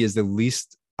 that movie is the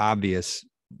least obvious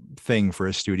thing for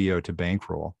a studio to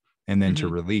bankroll and then to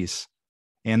release.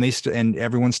 And and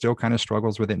everyone still kind of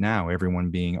struggles with it now. Everyone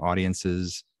being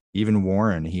audiences, even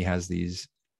Warren, he has these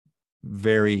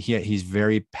he's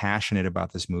very passionate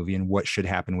about this movie and what should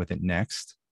happen with it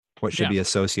next, what should be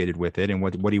associated with it, and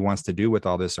what he wants to do with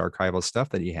all this archival stuff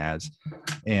that he has.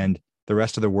 And the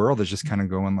rest of the world is just kind of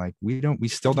going like, we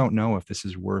still don't know if this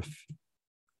is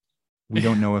we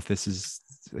don't know if this is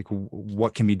like,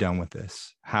 what can be done with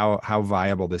this, how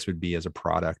viable this would be as a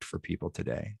product for people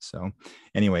today. So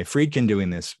anyway, Friedkin doing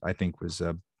this, I think, was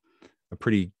a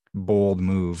pretty bold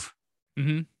move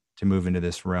to move into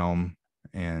this realm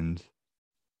and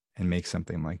make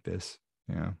something like this.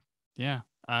 Yeah.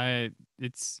 And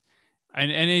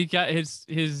he got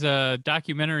his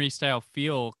documentary style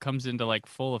feel comes into like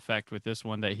full effect with this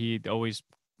one, that he always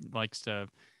likes to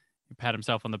pat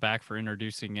himself on the back for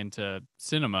introducing into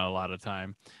cinema a lot of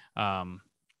time.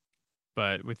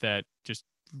 But with that just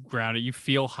grounded, you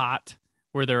feel hot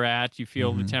where they're at, you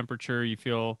feel the temperature, you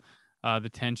feel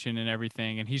the tension and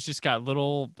everything. And he's just got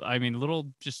little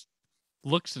just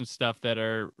looks and stuff that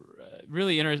are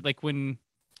really interesting. Like when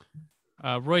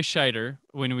Roy Scheider,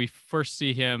 when we first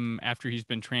see him after he's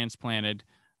been transplanted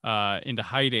into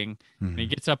hiding, and he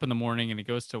gets up in the morning and he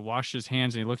goes to wash his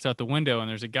hands and he looks out the window and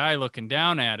there's a guy looking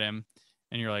down at him,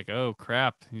 and you're like, oh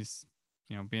crap, he's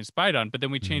being spied on. But then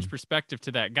we change perspective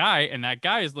to that guy, and that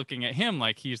guy is looking at him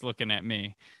like he's looking at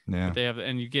me. But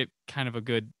and you get kind of a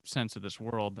good sense of this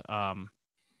world that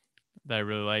I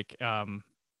really like.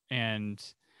 And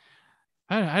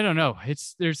I don't know,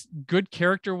 there's good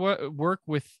character work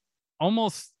with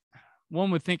almost, one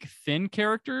would think, thin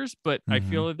characters, but I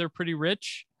feel that they're pretty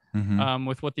rich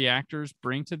with what the actors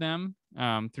bring to them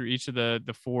through each of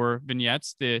the 4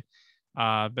 vignettes.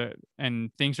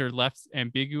 And things are left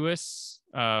ambiguous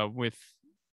with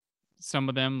some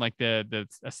of them, like the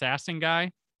assassin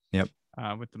guy,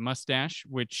 with the mustache,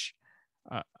 which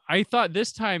I thought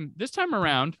this time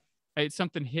around,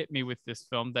 something hit me with this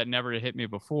film that never hit me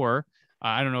before.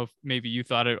 I don't know if maybe you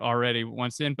thought it already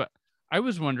once in, but I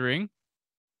was wondering,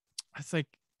 it's like,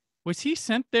 was he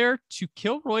sent there to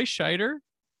kill Roy Scheider?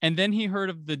 And then he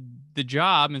heard of the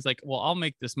job and is like, well, I'll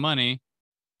make this money,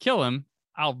 kill him,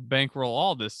 I'll bankroll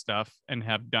all this stuff and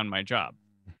have done my job.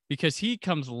 Because he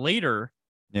comes later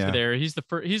to there. He's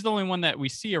the only one that we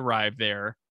see arrive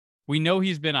there. We know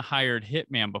he's been a hired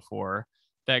hitman before.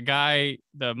 That guy,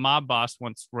 the mob boss,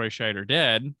 wants Roy Scheider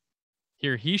dead.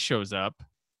 Here he shows up.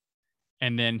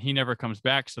 And then he never comes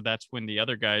back. So that's when the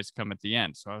other guys come at the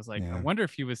end. So I was like, I wonder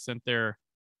if he was sent there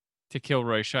to kill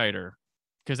Roy Scheider,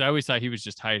 because I always thought he was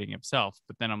just hiding himself.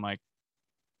 But then I'm like,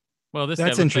 well, this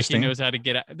guy looks like he knows how to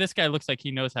get out. This guy looks like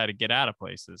he knows how to get out of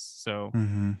places. So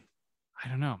I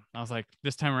don't know. I was like,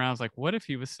 this time around, I was like, what if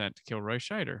he was sent to kill Roy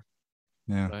Scheider?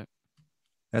 Yeah. But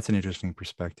that's an interesting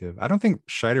perspective. I don't think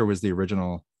Scheider was the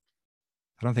original.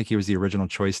 I don't think he was the original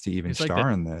choice to even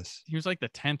star in this. He was like the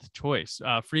 10th choice.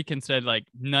 Friedkin said like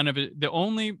none of it. The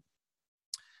only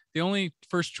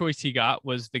first choice he got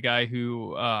was the guy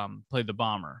who played the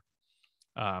bomber.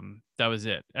 That was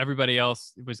it. Everybody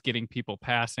else was getting people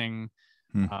passing.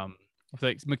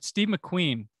 Like Steve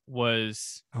McQueen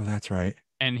was. Oh, that's right.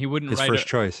 And he wouldn't write his first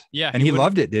choice. Yeah, and he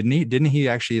loved it, didn't he? Didn't he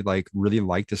actually like really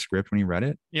like the script when he read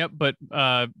it? Yep. But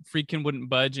Friedkin wouldn't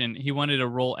budge, and he wanted a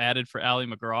role added for Ally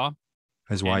McGraw.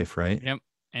 His wife, right? Yep.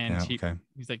 And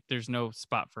he's like, there's no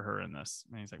spot for her in this.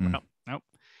 And he's like, well, nope.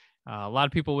 A lot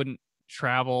of people wouldn't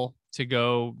travel to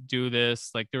go do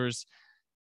this. Like there was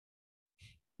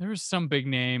some big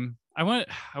name. I want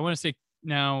to say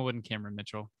no, it wasn't Cameron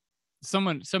Mitchell.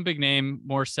 Some big name,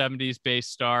 more 70s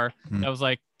based star that was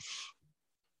like,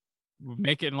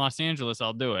 make it in Los Angeles,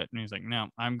 I'll do it. And he's like, no,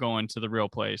 I'm going to the real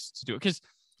place to do it. Because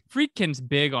Friedkin's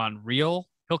big on real.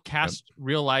 He'll cast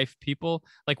real life people.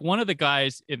 Like one of the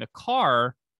guys in the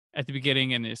car at the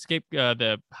beginning in the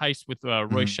the heist with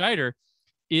Roy Scheider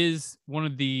is one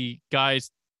of the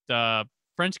guys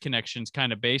French Connections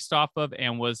kind of based off of,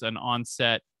 and was an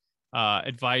on-set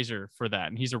advisor for that.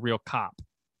 And he's a real cop.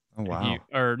 Oh, wow.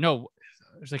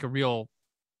 There's like a real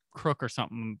crook or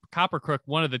something, cop or crook,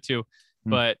 one of the two.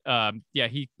 But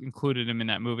he included him in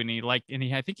that movie.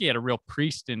 And I think he had a real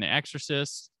priest in The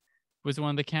Exorcist was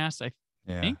one of the cast, I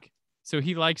think. So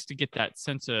he likes to get that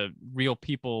sense of real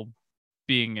people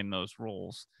being in those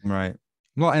roles. Right.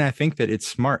 Well, and I think that it's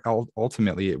smart.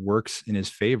 Ultimately, it works in his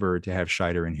favor to have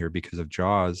Scheider in here because of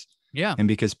Jaws. Yeah. And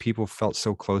because people felt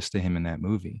so close to him in that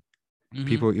movie.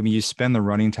 People, I mean, you spend the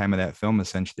running time of that film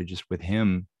essentially just with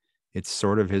him. It's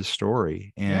sort of his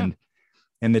story. And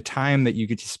the time that you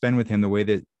get to spend with him, the way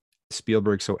that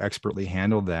Spielberg so expertly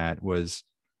handled that was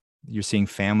you're seeing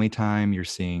family time, you're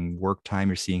seeing work time,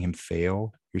 you're seeing him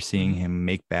fail, you're seeing him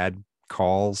make bad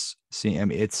calls.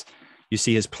 You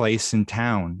see his place in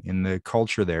town, in the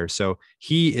culture there. So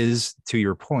he is, to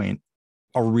your point,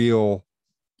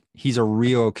 he's a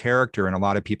real character in a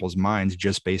lot of people's minds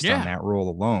just based on that role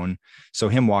alone. So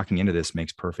him walking into this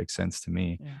makes perfect sense to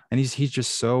me. Yeah. And he's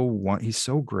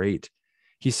so great.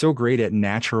 He's so great at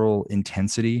natural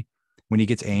intensity. When he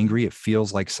gets angry, it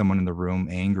feels like someone in the room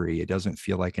angry. It doesn't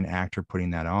feel like an actor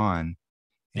putting that on.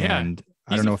 And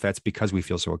I don't know if that's because we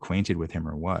feel so acquainted with him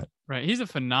or what. Right. He's a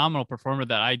phenomenal performer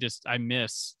that I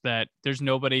miss that there's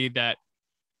no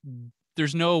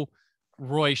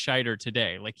Roy Scheider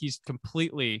today. Like he's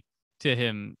completely to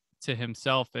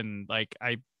himself. And like,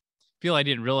 I feel I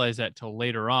didn't realize that till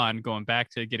later on, going back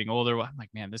to getting older. I'm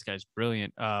like, man, this guy's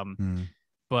brilliant.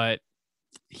 But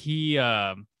he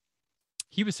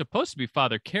was supposed to be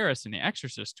Father Karras in The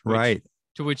Exorcist.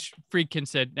 To which Friedkin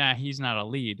said, nah, he's not a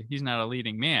lead. He's not a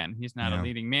leading man. He's not a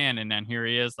leading man. And then here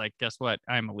he is like, guess what?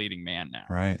 I'm a leading man now.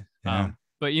 Right. Yeah.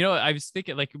 But, I was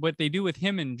thinking like what they do with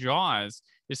him in Jaws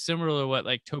is similar to what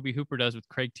like Toby Hooper does with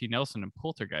Craig T. Nelson and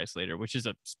Poltergeist later, which is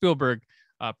a Spielberg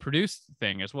produced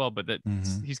thing as well. But that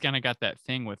he's kind of got that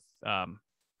thing with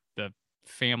the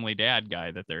family dad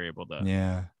guy that they're able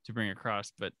to bring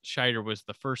across. But Scheider was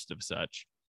the first of such.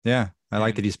 Yeah. I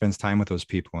like that he spends time with those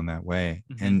people in that way.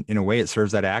 And in a way, it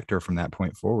serves that actor from that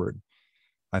point forward.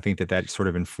 I think that sort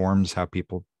of informs how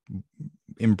people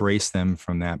embrace them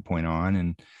from that point on.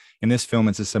 And in this film,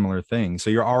 it's a similar thing.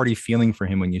 So you're already feeling for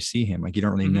him when you see him. Like you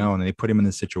don't really know. And they put him in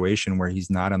the situation where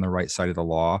he's not on the right side of the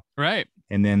law. Right.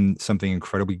 And then something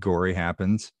incredibly gory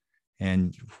happens.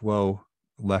 And whoa,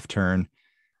 left turn.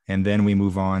 And then we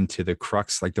move on to the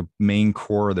crux, like the main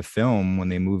core of the film when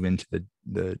they move into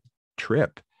the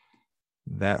trip.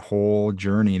 That whole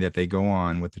journey that they go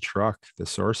on with the truck, the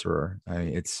Sorcerer,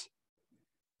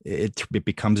 it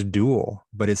becomes dual,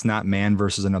 but it's not man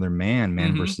versus another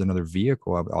man versus another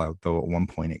vehicle, although at one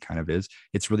point it kind of is.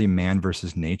 It's really man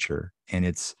versus nature. And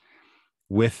it's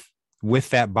with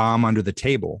that bomb under the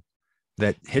table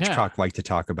that Hitchcock liked to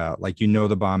talk about. Like,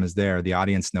 the bomb is there. The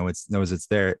audience knows it's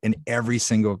there. And every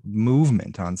single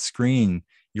movement on screen,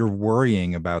 you're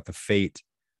worrying about the fate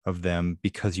of them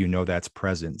because that's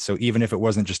present. So even if it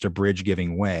wasn't just a bridge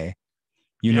giving way,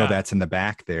 that's in the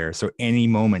back there. So any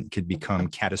moment could become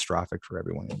catastrophic for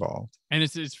everyone involved. And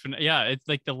it's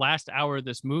like the last hour of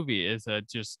this movie is a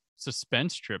just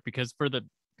suspense trip, because for the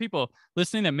people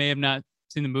listening that may have not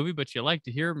seen the movie, but you like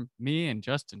to hear me and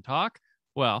Justin talk,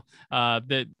 well,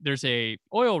 there's a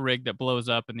oil rig that blows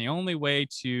up, and the only way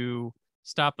to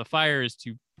stop the fire is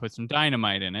to put some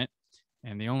dynamite in it.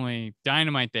 And the only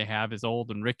dynamite they have is old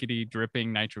and rickety,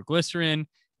 dripping nitroglycerin,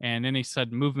 and any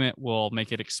sudden movement will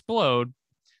make it explode.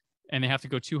 And they have to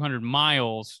go 200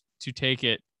 miles to take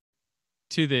it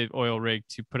to the oil rig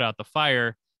to put out the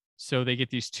fire. So they get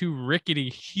these two rickety,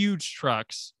 huge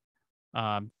trucks,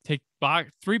 take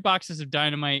 3 boxes of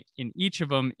dynamite in each of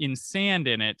them, in sand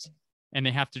in it, and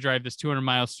they have to drive this 200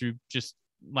 miles through just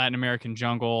Latin American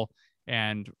jungle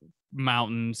and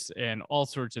mountains and all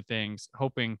sorts of things,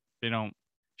 hoping they don't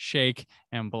shake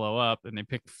and blow up. And they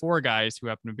pick 4 guys who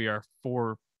happen to be our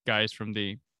 4 guys from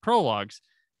the prologues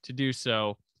to do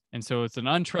so. And so it's an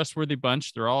untrustworthy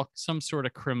bunch. They're all some sort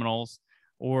of criminals,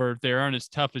 or they aren't as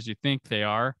tough as you think they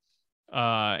are.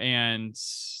 And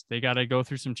they got to go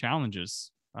through some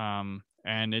challenges.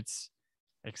 And it's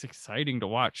exciting to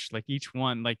watch. Like each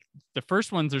one, like the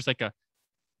first ones, there's like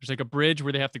a bridge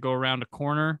where they have to go around a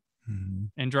corner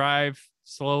and drive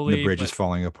slowly. The bridge is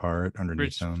falling apart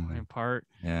underneath them. Falling apart.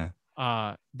 Yeah.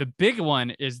 The big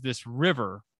one is this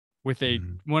river with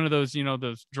one of those,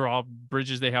 those draw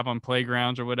bridges they have on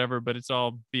playgrounds or whatever, but it's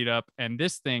all beat up. And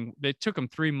this thing, they took them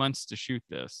 3 months to shoot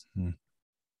this.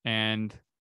 And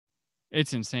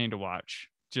it's insane to watch.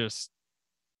 Just,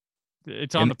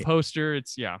 it's on the poster.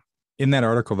 It's, yeah. In that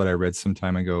article that I read some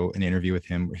time ago, an interview with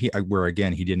him, where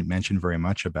again, he didn't mention very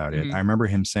much about it. I remember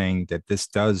him saying that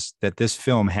this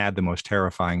film had the most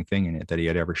terrifying thing in it that he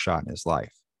had ever shot in his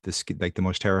life. This, like, the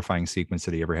most terrifying sequence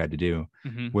that he ever had to do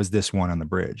was this one on the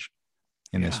bridge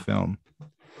in this film.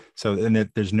 So, and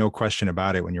there's no question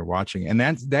about it when you're watching. And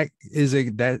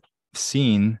that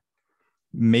scene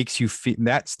makes you feel,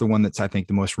 that's the one that's, I think,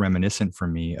 the most reminiscent for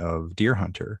me of Deer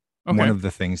Hunter. Okay. One of the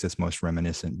things that's most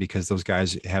reminiscent, because those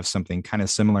guys have something kind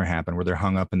of similar happen where they're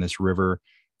hung up in this river,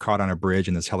 caught on a bridge,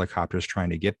 and this helicopter is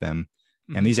trying to get them.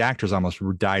 And these actors almost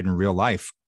died in real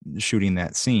life shooting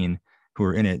that scene, who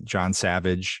were in it. John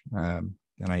Savage, and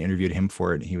I interviewed him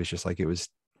for it. And he was just like, it was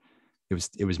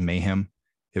mayhem.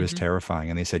 It was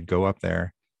terrifying. And they said, go up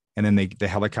there. And then the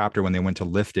helicopter, when they went to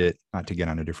lift it, not to get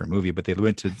on a different movie, but they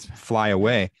went to fly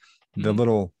away, the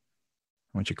little,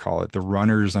 what you call it, the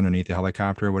runners underneath the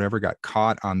helicopter or whatever, got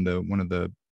caught on one of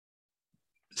the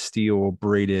steel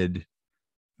braided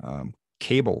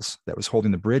cables that was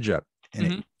holding the bridge up.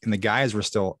 And and the guys were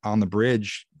still on the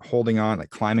bridge holding on, like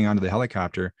climbing onto the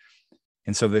helicopter.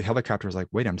 And so the helicopter was like,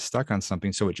 wait, I'm stuck on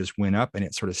something. So it just went up and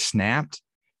it sort of snapped,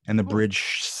 and the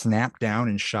bridge snapped down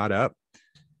and shot up.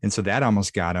 And so that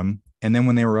almost got them. And then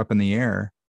when they were up in the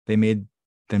air, they made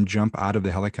them jump out of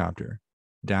the helicopter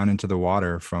down into the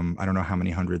water from, I don't know how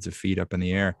many hundreds of feet up in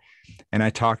the air. And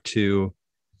I talked to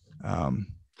the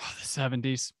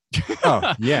 70s.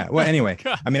 Oh yeah. Well, anyway,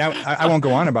 I mean, I won't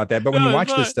go on about that, but when you watch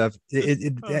this stuff,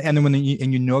 and then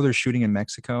when they're shooting in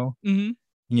Mexico, and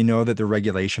you know that the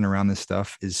regulation around this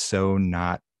stuff is so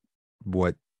not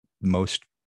what most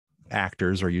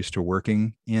actors are used to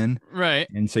working in. Right.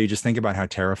 And so you just think about how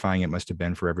terrifying it must have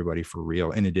been for everybody for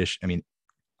real. In addition, I mean,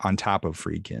 on top of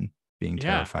Friedkin being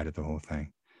terrified at the whole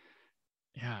thing.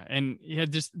 Yeah. And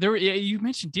you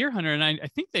mentioned Deer Hunter, and I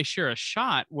think they share a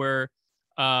shot where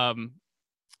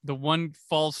the one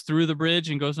falls through the bridge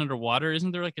and goes underwater.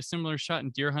 Isn't there like a similar shot in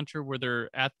Deer Hunter where they're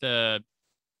at the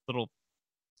little,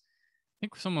 I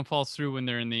think someone falls through when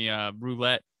they're in the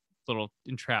roulette little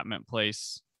entrapment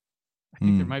place. I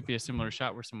think there might be a similar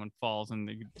shot where someone falls and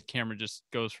the camera just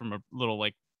goes from a little,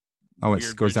 like,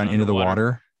 it goes down into the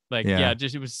water. Like, yeah,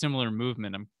 just, it was similar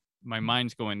movement. My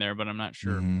mind's going there, but I'm not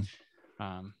sure.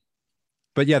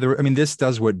 But yeah, I mean, this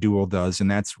does what Duel does,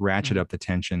 and that's ratchet up the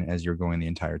tension as you're going the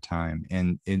entire time.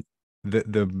 And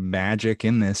the magic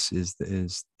in this is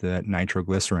the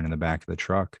nitroglycerin in the back of the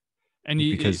truck, and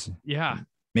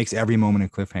makes every moment a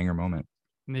cliffhanger moment.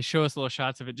 And they show us little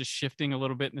shots of it just shifting a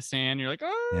little bit in the sand. You're like,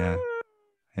 oh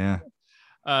yeah.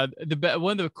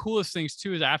 One of the coolest things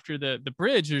too is after the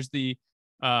bridge, they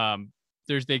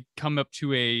come up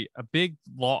to a big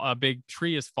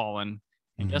tree has fallen,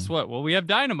 and guess what? Well, we have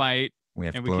dynamite. We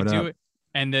can do it.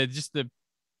 And the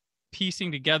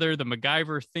piecing together, the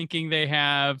MacGyver thinking they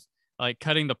have, like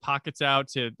cutting the pockets out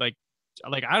to like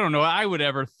I don't know, I would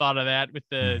ever thought of that with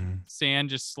the sand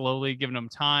just slowly giving them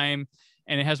time.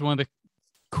 And it has one of the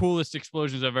coolest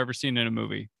explosions I've ever seen in a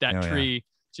movie. That tree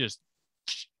just.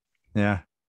 Yeah.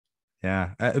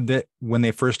 When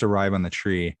they first arrive on the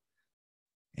tree,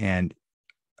 and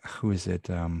who is it?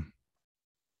 I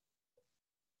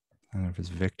don't know if it's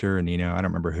Victor or Nino. I don't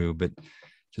remember who, but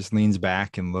just leans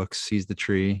back and looks, sees the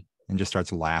tree, and just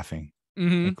starts laughing.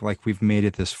 Like we've made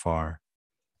it this far.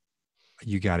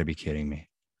 You got to be kidding me.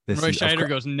 Roy Scheider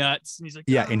goes nuts. And he's like,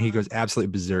 and he goes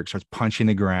absolutely berserk, starts punching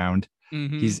the ground.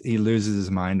 He loses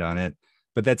his mind on it.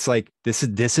 But that's like, this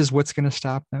is what's going to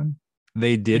stop them.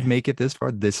 They did make it this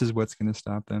far. This is what's going to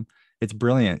stop them. It's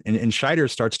brilliant. And Scheider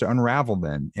starts to unravel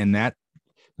then. And that,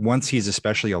 once he's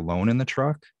especially alone in the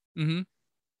truck,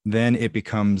 then it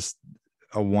becomes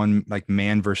a one, like,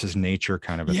 man versus nature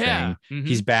kind of a thing.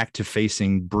 He's back to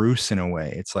facing Bruce in a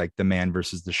way. It's like the man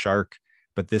versus the shark.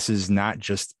 But this is not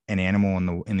just an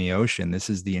animal in the ocean. This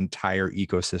is the entire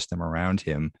ecosystem around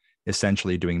him,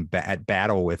 essentially doing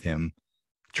battle with him,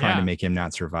 trying to make him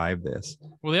not survive this.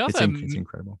 Well, they also it's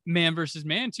incredible. Man versus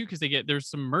man too, because there's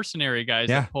some mercenary guys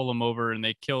that pull him over and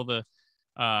they kill the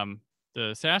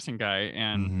assassin guy,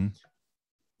 and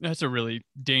that's a really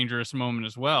dangerous moment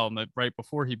as well. And right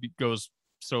before he goes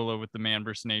solo with the man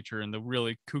versus nature, and the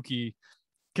really kooky,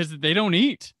 because they don't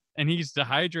eat. And he's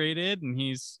dehydrated, and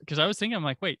because I was thinking, I'm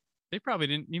like, wait, they probably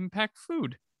didn't even pack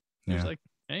food. He was like,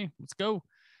 hey, let's go.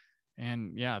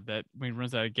 And that when he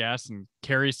runs out of gas and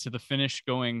carries to the finish,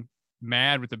 going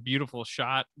mad with a beautiful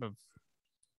shot of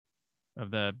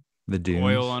the The dunes.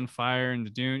 Oil on fire and the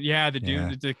dune. Yeah, the dune.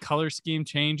 Yeah. The color scheme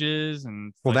changes,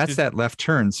 and Well, like that's that left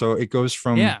turn. So it goes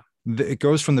from it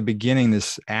goes from the beginning,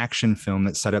 this action film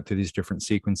that's set up through these different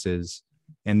sequences,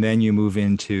 and then you move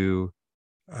into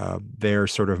their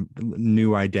sort of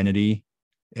new identity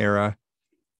era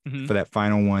for that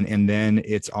final one, and then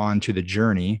it's on to the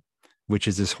journey, which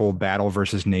is this whole battle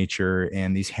versus nature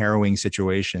and these harrowing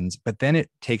situations. But then it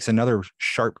takes another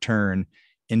sharp turn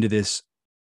into this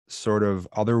sort of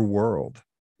other world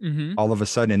all of a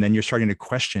sudden. And then you're starting to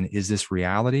question, is this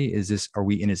reality? Are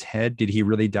we in his head? Did he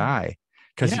really die?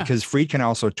 Because Friedkin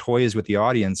also toys with the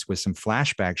audience with some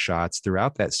flashback shots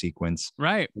throughout that sequence,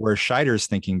 right? Where Scheider's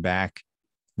thinking back.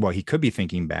 Well, he could be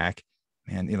thinking back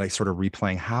and like sort of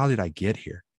replaying, how did I get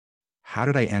here? How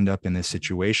did I end up in this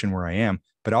situation where I am?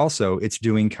 But also it's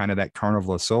doing kind of that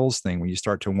Carnival of Souls thing where you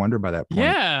start to wonder by that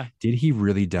point, did he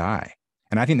really die?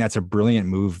 And I think that's a brilliant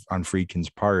move on Friedkin's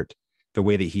part, the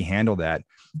way that he handled that.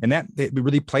 And that it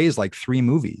really plays like 3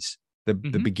 movies, the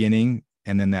beginning,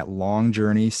 and then that long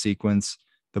journey sequence,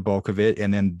 the bulk of it.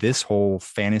 And then this whole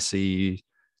fantasy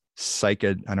I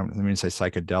don't mean to say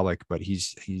psychedelic, but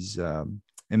he's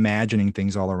imagining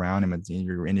things all around him. And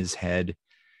you're in his head,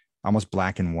 almost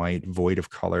black and white, void of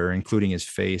color, including his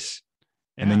face.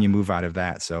 And then you move out of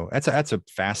that. So that's a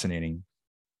fascinating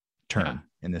turn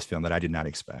in this film that I did not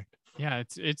expect. Yeah,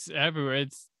 it's everywhere.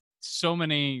 It's so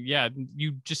many. Yeah,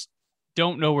 you just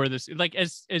don't know where this, like,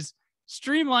 as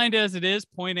streamlined as it is,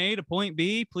 point A to point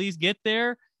B, please get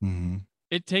there.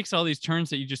 It takes all these turns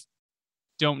that you just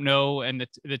don't know, and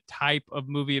the type of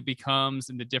movie it becomes,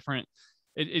 and the different.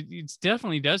 It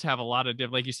definitely does have a lot of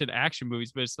different, like you said, action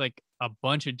movies, but it's like a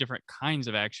bunch of different kinds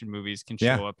of action movies can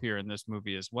show up here in this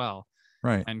movie as well,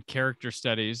 right? And character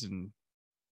studies, and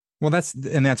well, that's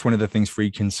one of the things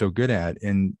Friedkin's so good at,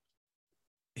 and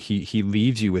he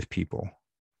leaves you with people.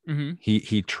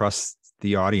 He trusts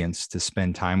the audience to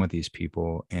spend time with these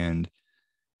people, and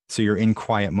so you're in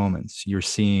quiet moments. You're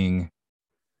seeing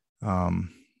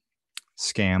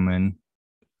Scanlon,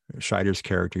 Scheider's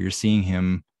character. You're seeing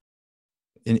him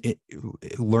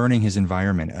learning his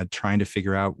environment, trying to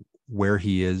figure out where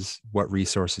he is, what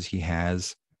resources he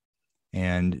has,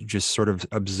 and just sort of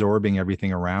absorbing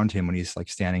everything around him when he's like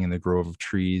standing in the grove of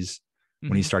trees,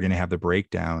 when he's starting to have the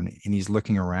breakdown, and he's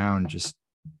looking around. Just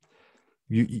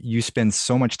you spend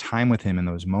so much time with him in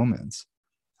those moments.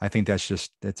 I think that's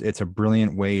just it's a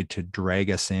brilliant way to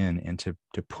drag us in and to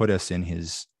put us in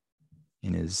his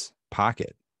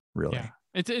pocket, really. Yeah.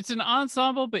 It's an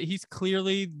ensemble, but he's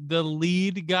clearly the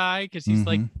lead guy, because he's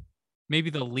like maybe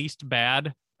the least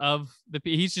bad of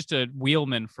he's just a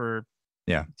wheelman for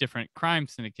different crime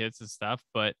syndicates and stuff,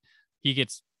 but he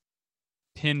gets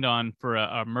pinned on for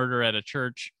a murder at a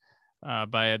church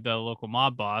by the local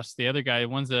mob boss. The other guy,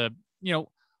 one's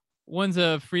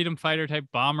a freedom fighter type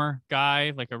bomber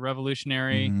guy, like a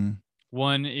revolutionary.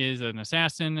 One is an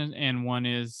assassin, and one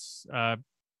is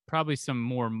probably some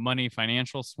more money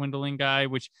financial swindling guy,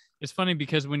 which is funny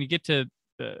because when you get to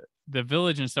the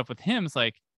village and stuff with him, it's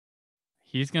like,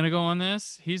 he's going to go on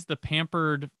this. He's the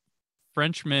pampered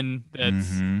Frenchman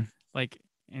that's like,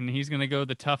 and he's going to go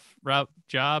the tough route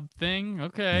job thing.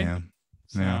 Okay. Yeah.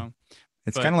 So, yeah.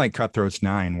 It's kind of like Cutthroats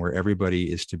 9, where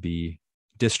everybody is to be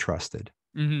distrusted.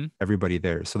 Everybody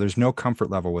there. So there's no comfort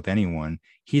level with anyone.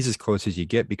 He's as close as you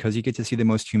get, because you get to see the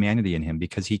most humanity in him,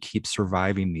 because he keeps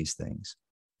surviving these things.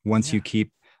 Once you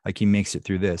keep, like, he makes it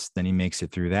through this, then he makes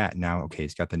it through that. Now, okay,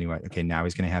 he's got the new, okay, now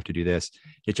he's going to have to do this.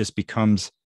 It just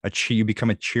becomes you become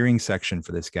a cheering section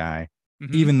for this guy,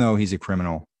 even though he's a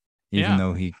criminal, even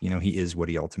though he is what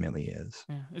he ultimately is.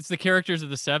 Yeah. It's the characters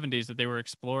of the 70s that they were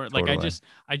exploring. Totally. Like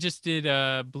I just did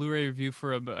a Blu-ray review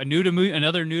for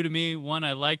another new to me one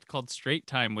I liked, called Straight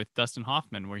Time, with Dustin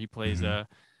Hoffman, where he plays a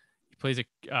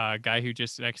guy who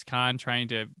just ex-con trying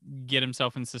to get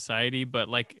himself in society, but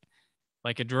like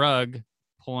a drug,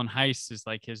 pulling heists is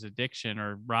like his addiction,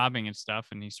 or robbing and stuff,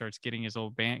 and he starts getting his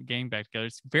old gang back together.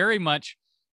 It's very much,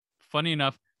 funny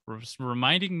enough,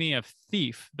 reminding me of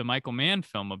Thief, the Michael Mann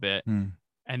film, a bit.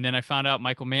 And then I found out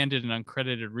Michael Mann did an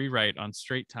uncredited rewrite on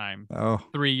Straight Time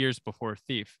 3 years before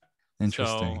Thief.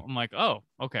 Interesting. So I'm like, oh,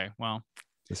 okay, well,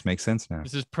 this makes sense now.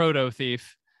 This is proto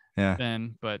Thief. Yeah.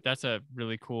 Then, but that's a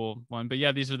really cool one. But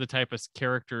yeah, these are the type of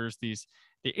characters, the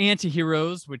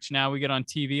anti-heroes, which now we get on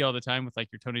TV all the time with, like,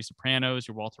 your Tony Sopranos,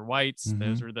 your Walter Whites.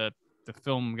 Those are the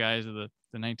film guys of the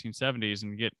 1970s,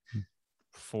 and you get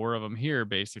 4 of them here,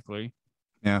 basically.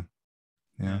 Yeah.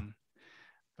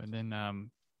 But then,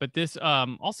 but this,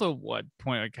 also, what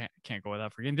point, I can't go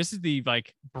without forgetting, this is the,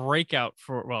 like, breakout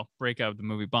of the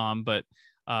movie Bomb, but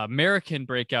American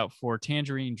breakout for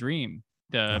Tangerine Dream.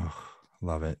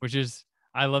 Love it. Which is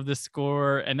I love the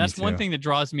score. And that's one thing that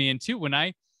draws me in too.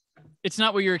 It's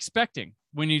not what you're expecting.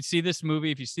 When you see this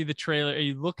movie, if you see the trailer,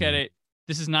 you look at it,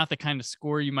 this is not the kind of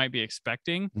score you might be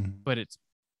expecting, but it's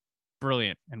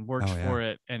brilliant and works for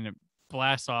it, and it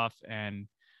blasts off. And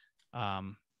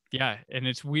and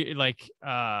it's weird. Like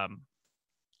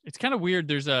it's kind of weird.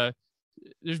 There's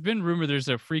been rumor there's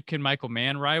a Friedkin Michael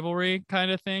Mann rivalry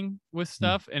kind of thing with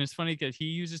stuff, and it's funny because he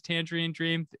uses Tangerine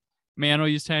Dream, Mann will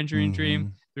use Tangerine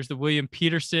Dream. There's the William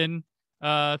Peterson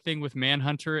thing with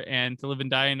Manhunter and To Live and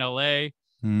Die in L.A.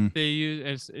 They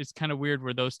use it's kind of weird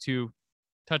where those two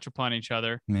touch upon each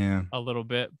other a little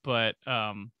bit, but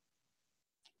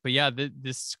yeah,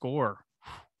 this score.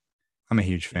 I'm a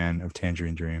huge fan of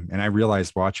Tangerine Dream, and I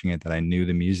realized watching it that I knew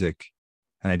the music,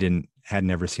 and I had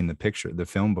never seen the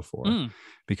film before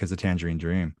because of Tangerine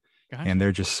Dream. Gotcha. And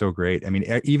they're just so great. I mean,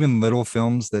 even little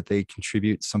films that they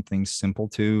contribute something simple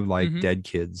to, like Dead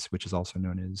Kids, which is also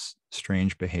known as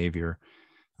Strange Behavior.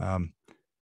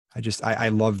 I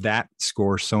love that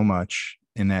score so much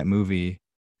in that movie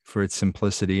for its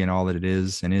simplicity and all that it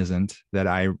is and isn't,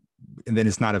 and then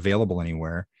it's not available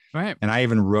anywhere. Right. And I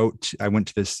went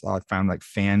to this, found like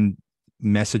fan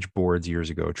message boards years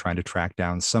ago, trying to track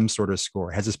down some sort of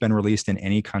score. Has this been released in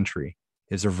any country?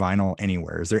 Is there vinyl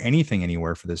anywhere? Is there anything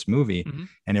anywhere for this movie?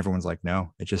 And everyone's like,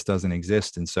 no, it just doesn't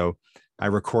exist. And so I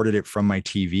recorded it from my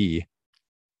TV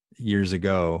years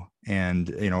ago, and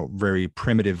very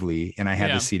primitively, and I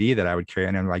had the CD that I would carry,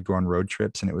 and I would like go on road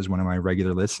trips, and it was one of my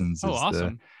regular listens.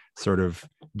 Awesome. The sort of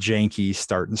janky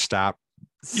start and stop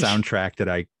soundtrack that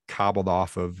I cobbled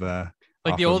off of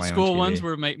like the old school ones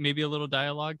where maybe a little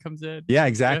dialogue comes in. Yeah,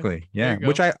 exactly. Yeah.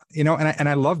 Which I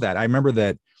I love that. I remember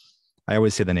that. I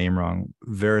always say the name wrong.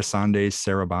 Verisande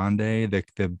Sarabande,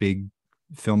 the big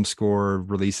film score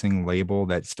releasing label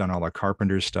that's done all the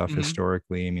Carpenter stuff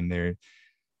historically. I mean,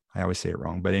 I always say it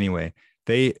wrong, but anyway,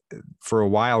 they, for a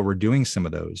while, were doing some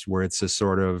of those where it's a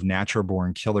sort of Natural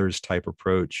Born Killers type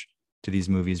approach to these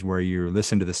movies where you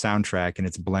listen to the soundtrack and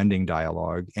it's blending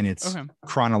dialogue and it's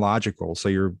chronological. So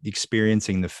you're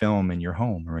experiencing the film in your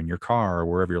home or in your car or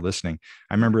wherever you're listening.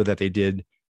 I remember that they did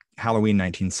Halloween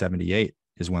 1978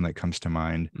 is one that comes to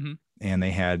mind. And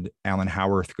they had Alan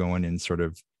Howarth go in and sort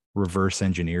of reverse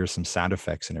engineer some sound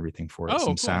effects and everything for it,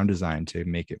 some sound design to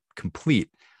make it complete.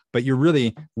 But you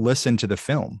really listen to the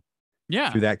film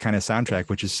through that kind of soundtrack,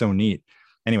 which is so neat.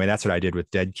 Anyway, that's what I did with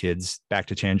Dead Kids, back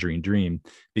to Tangerine Dream,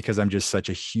 because I'm just such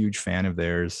a huge fan of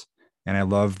theirs. And I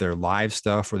love their live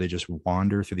stuff where they just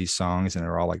wander through these songs and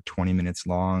they're all like 20 minutes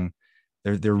long.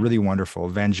 They're really wonderful.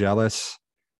 Vangelis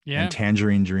and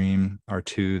Tangerine Dream are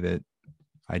two that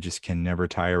I just can never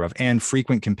tire of, and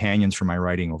frequent companions for my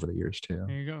writing over the years too.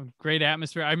 There you go. Great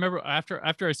atmosphere. I remember after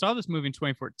I saw this movie in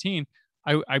 2014,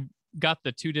 I got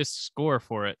the 2-disc score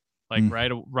for it. Like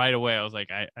right away, I was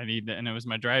like, I need that. And it was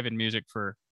my drive-in music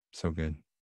for so good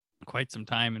quite some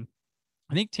time. And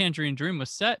I think Tangerine Dream was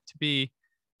set to be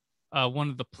one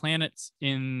of the planets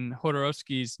in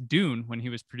Jodorowsky's Dune when he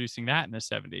was producing that in the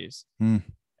 70s.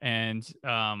 And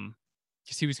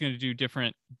because he was going to do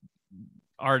different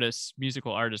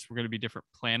musical artists were going to be different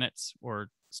planets or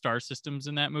star systems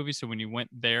in that movie. So when you went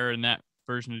there in that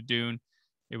version of Dune,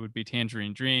 it would be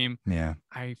Tangerine Dream. Yeah.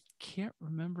 I can't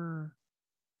remember.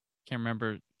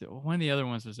 One of the other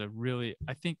ones was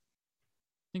I think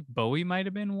Bowie might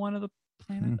have been one of the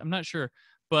planets. I'm not sure,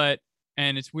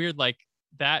 and it's weird, like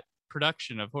that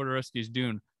production of Jodorowsky's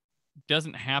Dune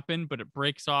doesn't happen, but it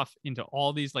breaks off into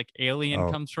all these, like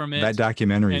Alien comes from it. That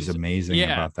documentary is amazing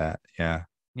about that. Yeah.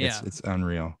 It's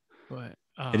unreal. But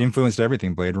it influenced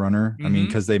everything. Blade Runner. I mean,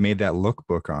 because they made that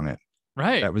lookbook on it.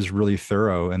 Right. That was really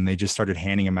thorough, and they just started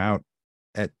handing them out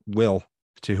at will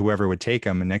to whoever would take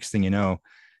them. And next thing you know,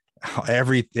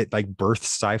 it like birthed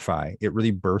sci-fi. It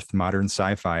really birthed modern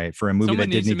sci-fi for a movie that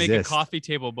didn't exist. Someone needs to make a coffee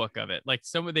table book of it. Like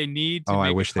they need to make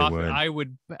I wish they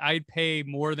would. I'd pay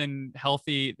more than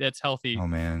healthy. That's healthy. Oh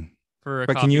man.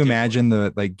 But can you imagine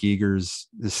the Giger's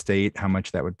estate, how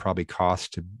much that would probably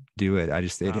cost to do it?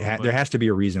 There has to be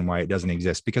a reason why it doesn't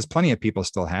exist, because plenty of people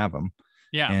still have them.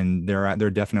 Yeah. And they're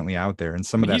definitely out there. And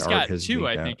some of that art has two,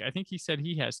 I think he said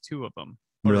he has 2 of them.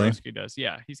 Really? Jodorowsky does.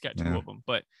 Yeah. He's got 2 of them,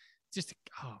 but just,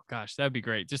 oh gosh, that'd be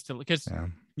great. Just to, because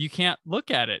you can't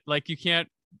look at it. Like you can't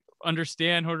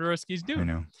understand Jodorowsky's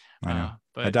Dune. I know.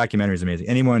 But that documentary is amazing.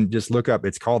 Anyone just look up,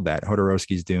 it's called that,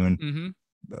 Jodorowsky's Dune.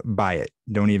 Buy it.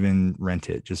 Don't even rent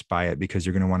it. Just buy it, because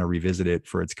you're going to want to revisit it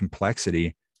for its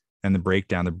complexity and the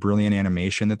breakdown, the brilliant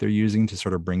animation that they're using to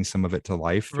sort of bring some of it to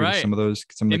life through some of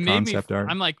the concept art.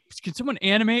 I'm like, can someone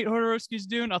animate Jodorowsky's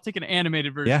Dune? I'll take an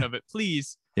animated version of it,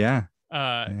 please. Yeah.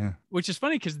 Which is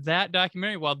funny because that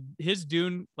documentary, while his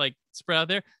Dune like spread out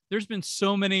there, there's been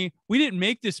so many. We didn't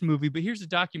make this movie, but here's a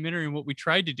documentary on what we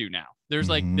tried to do now. There's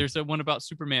there's a one about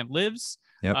Superman Lives,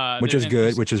 which is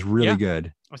good, which is really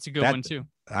good. That's a good one too.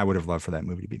 I would have loved for that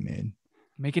movie to be made.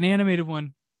 Make an animated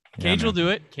one. Cage will do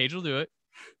it. Cage will do it.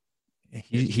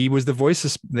 He was the voice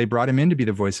of, they brought him in to be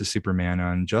the voice of Superman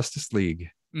on Justice League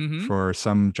for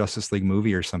some Justice League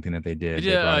movie or something that they did.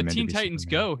 Teen Titans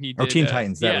Go. He did, Teen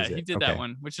Titans. He did that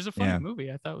one, which is a funny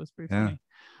movie. I thought it was pretty funny.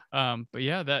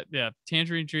 But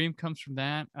Tangerine Dream comes from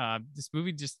that. This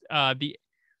movie just the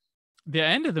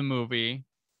end of the movie.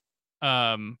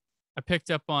 I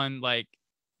picked up on, like,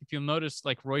 if you'll notice,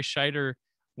 like Roy Scheider,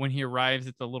 when he arrives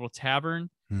at the little tavern,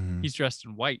 he's dressed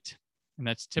in white, and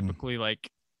that's typically like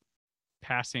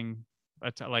passing,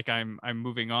 like I'm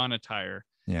moving on attire.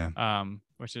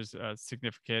 Which is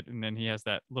significant. And then he has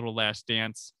that little last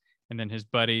dance, and then his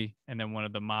buddy, and then one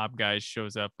of the mob guys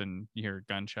shows up, and you hear a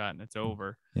gunshot, and it's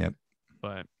over.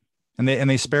 But and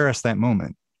they spare us that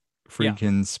moment.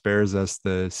 Friedkin spares us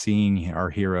the seeing our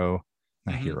hero,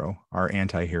 our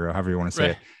anti-hero, however you want to say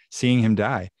it, seeing him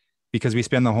die, because we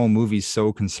spend the whole movie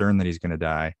so concerned that he's going to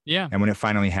die. And when it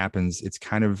finally happens, it's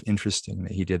kind of interesting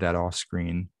that he did that off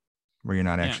screen, where you're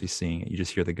not actually seeing it. You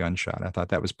just hear the gunshot. I thought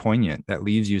that was poignant. That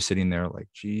leaves you sitting there like,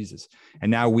 Jesus. And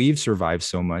now we've survived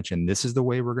so much, and this is the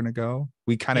way we're going to go.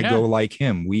 We kind of go like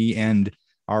him. We end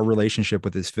our relationship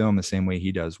with this film the same way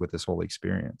he does with this whole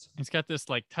experience. He's got this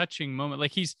like touching moment.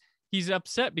 Like he's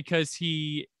upset because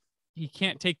he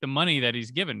can't take the money that he's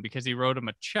given, because he wrote him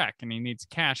a check and he needs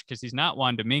cash because he's not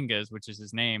Juan Dominguez, which is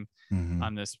his name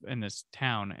in this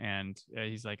town. And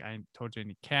he's like, I told you I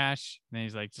need cash. And then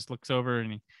he's like, just looks over,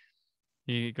 and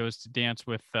he goes to dance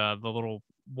with the little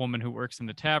woman who works in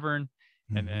the tavern.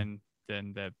 And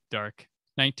then the dark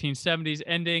 1970s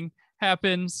ending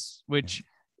happens, which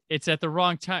it's at the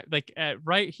wrong time. Like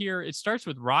right here, it starts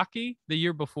with Rocky the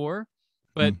year before,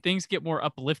 but things get more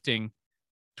uplifting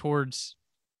towards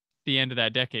the end of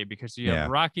that decade, because you have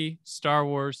Rocky, Star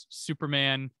Wars,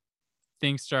 Superman.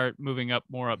 Things start moving up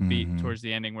more upbeat towards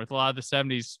the ending, where a lot of the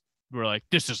 70s were like,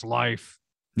 this is life.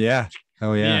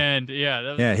 Oh yeah. And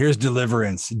here's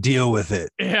deliverance. Deal with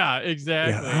it. Yeah,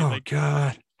 exactly. Oh like,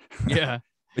 God. But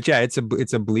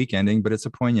it's a bleak ending, but it's a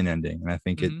poignant ending. And I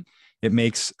think it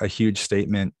makes a huge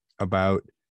statement about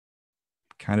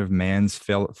kind of man's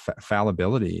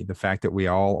fallibility. The fact that we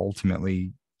all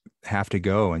ultimately have to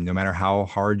go, and no matter how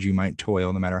hard you might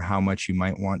toil, no matter how much you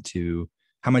might want to,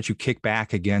 how much you kick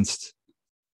back against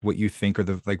what you think are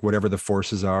whatever the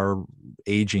forces are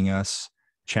aging us,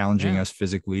 challenging us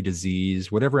physically,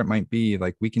 disease, whatever it might be,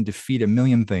 like we can defeat a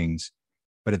million things,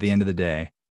 but at the end of the day,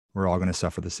 we're all going to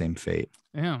suffer the same fate.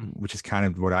 Which is kind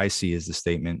of what I see as the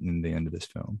statement in the end of this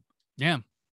film.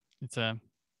 It's a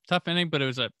tough ending, but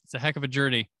it's a heck of a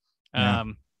journey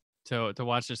to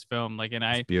watch this film. Like, and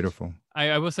it's beautiful.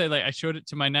 I will say, like, I showed it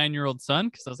to my 9-year-old son,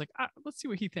 because I was like, let's see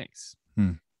what he thinks.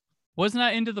 Was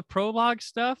not into the prologue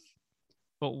stuff,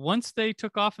 but once they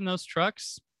took off in those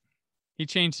trucks, he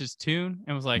changed his tune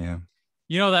and was like,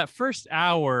 that first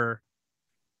hour,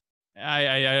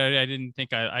 I didn't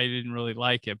think I didn't really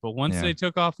like it, but once they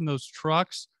took off in those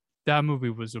trucks, that movie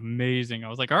was amazing. I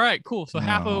was like, all right, cool. So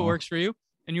half of it works for you,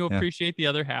 and you'll appreciate the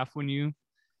other half when you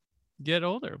get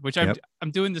older, which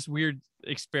I'm doing this weird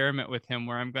experiment with him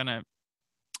where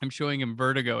I'm showing him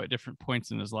Vertigo at different points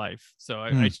in his life. So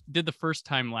I did the first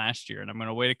time last year, and I'm going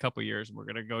to wait a couple years, and we're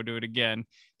going to go do it again,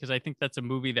 because I think that's a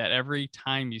movie that every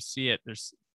time you see it,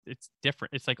 it's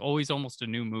different. It's like always almost a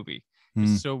new movie.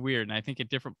 It's so weird. And I think at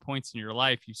different points in your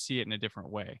life, you see it in a different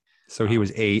way. So he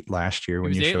was 8 last year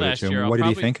when you showed it to him. What did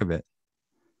he think of it?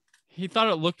 He thought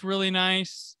it looked really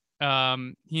nice.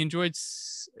 He enjoyed.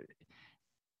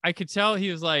 I could tell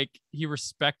he was like, he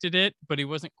respected it, but he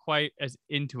wasn't quite as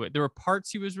into it. There were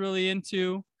parts he was really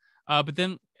into, but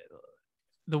then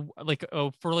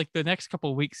for like the next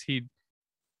couple of weeks,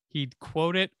 he'd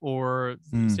quote it or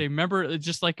say, remember,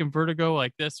 just like in Vertigo,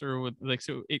 like this, or like,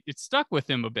 so it stuck with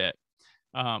him a bit.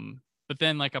 But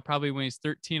then like probably when he's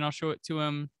 13, I'll show it to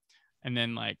him, and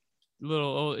then like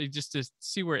just to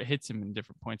see where it hits him in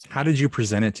different points. How did you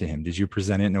present it to him? Did you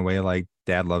present it in a way like,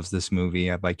 Dad loves this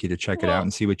movie, I'd like you to check it out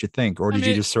and see what you think? Or did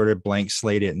you just sort of blank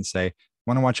slate it and say,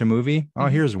 want to watch a movie? Oh,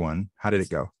 here's one. How did it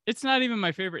go? It's not even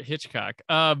my favorite Hitchcock.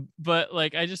 But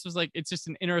like, I just was like, it's just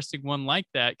an interesting one like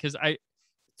that. Cause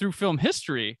through film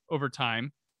history over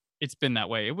time, it's been that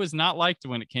way. It was not liked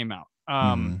when it came out.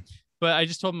 But I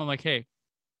just told him, I'm like, hey,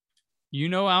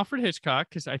 Alfred Hitchcock,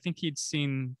 because I think he'd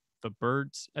seen The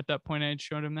Birds at that point. I had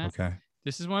showed him that. Okay.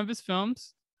 This is one of his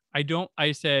films.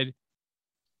 I said,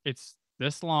 it's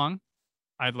this long.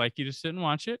 I'd like you to sit and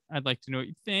watch it. I'd like to know what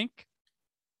you think.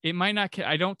 It might not,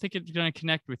 I don't think it's going to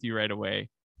connect with you right away,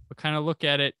 but kind of look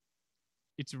at it.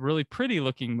 It's a really pretty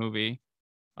looking movie.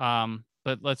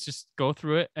 But let's just go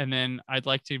through it. And then I'd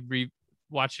like to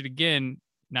watch it again,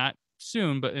 not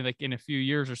soon, but like in a few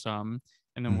years or something.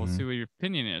 And then we'll see what your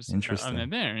opinion is. Interesting.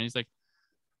 And then he's like,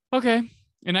 okay.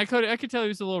 And I could tell he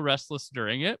was a little restless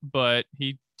during it, but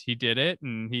he did it,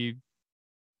 and he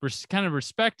kind of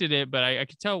respected it, but I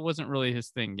could tell it wasn't really his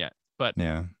thing yet. But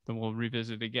yeah, then we'll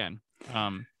revisit again.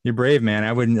 You're brave, man.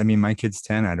 I wouldn't. I mean, my kid's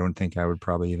 10. I don't think I would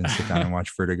probably even sit down and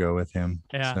watch Vertigo with him.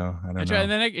 Yeah. So I don't know. And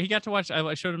then he got to watch.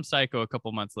 I showed him Psycho a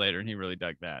couple months later, and he really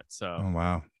dug that. So. Oh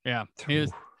wow. Yeah. He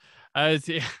was.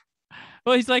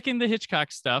 Well, he's liking the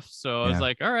Hitchcock stuff, so I was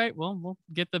like, all right, well, we'll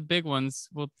get the big ones.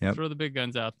 We'll throw the big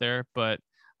guns out there. But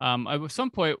at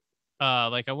some point,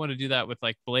 like I want to do that with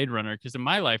like Blade Runner, because in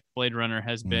my life, Blade Runner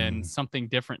has been something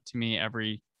different to me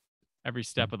every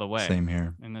step of the way. Same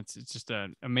here. And it's just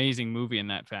an amazing movie in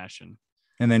that fashion.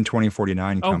 And then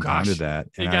 2049 compounded that.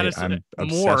 And I'm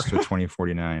obsessed with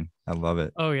 2049. I love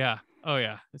it. Oh yeah.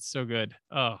 It's so good.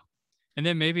 Oh. And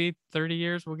then maybe 30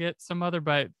 years we'll get some other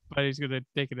buddy's going to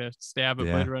take a stab at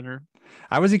Blade Runner.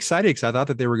 I was excited because I thought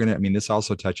that they were going to, I mean, this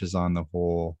also touches on the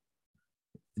whole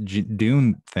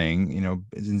Dune thing,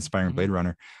 inspiring Blade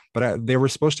Runner, but they were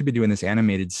supposed to be doing this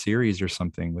animated series or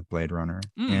something with Blade Runner.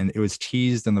 And it was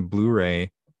teased in the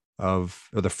Blu-ray or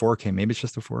the 4K, maybe it's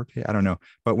just the 4K, I don't know.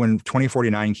 But when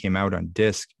 2049 came out on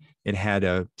disc, it had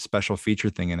a special feature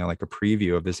thing in it, like a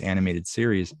preview of this animated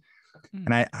series.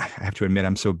 And I have to admit,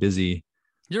 I'm so busy.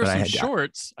 There were some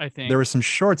shorts, I think. There were some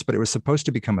shorts, but it was supposed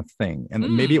to become a thing.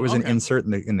 And maybe it was an insert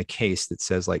in the case that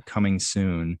says like coming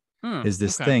soon is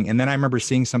this thing. And then I remember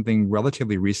seeing something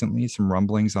relatively recently, some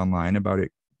rumblings online about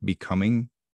it becoming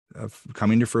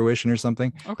coming to fruition or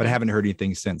something, but I haven't heard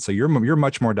anything since. So you're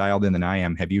much more dialed in than I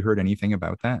am. Have you heard anything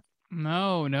about that?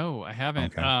 No, I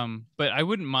haven't. Okay. But I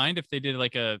wouldn't mind if they did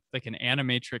like an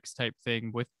Animatrix type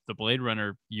thing with the Blade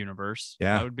Runner universe.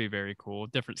 Yeah, that would be very cool.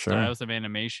 Different styles of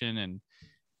animation and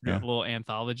little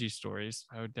anthology stories.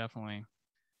 I would definitely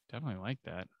like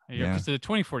that. Yeah, because the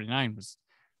 2049 was.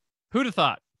 Who'd have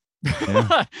thought?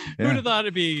 Yeah. Who'd have thought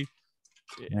it'd be?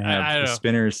 I don't know.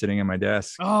 Spinner sitting on my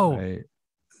desk. Oh,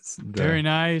 very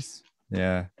nice.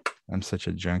 Yeah, I'm such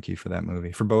a junkie for that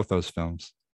movie, for both those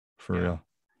films, for real. Yeah.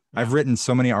 I've written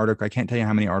so many articles. I can't tell you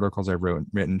how many articles I've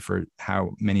written for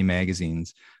how many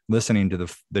magazines, listening to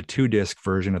the 2-disc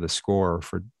version of the score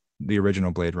for the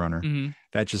original Blade Runner.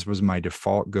 That just was my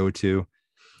default go-to.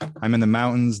 I'm in the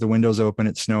mountains, the window's open,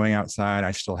 it's snowing outside.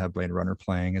 I still have Blade Runner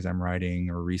playing as I'm writing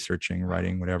or researching,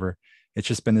 writing, whatever. It's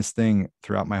just been this thing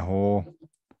throughout my whole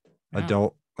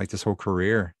adult, like this whole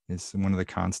career. Is one of the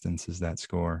constants is that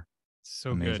score.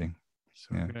 So amazing.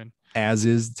 So good. As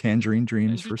is Tangerine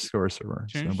Dreams for Sorcerer.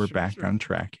 So we're back on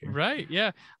track here. Right.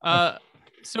 Yeah.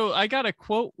 So I got a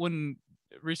quote when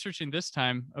researching this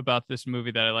time about this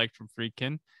movie that I liked from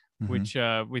Friedkin, which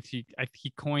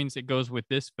he coins, it goes with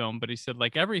this film, but he said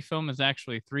like every film is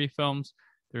actually 3 films.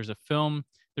 There's the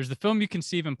film you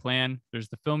conceive and plan, there's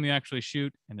the film you actually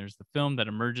shoot, and there's the film that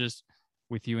emerges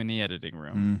with you in the editing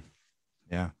room.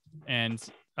 Yeah. And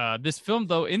this film,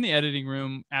 though, in the editing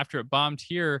room after it bombed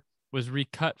here, was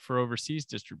recut for overseas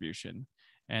distribution.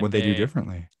 And what they do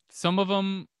differently? Some of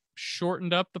them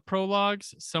shortened up the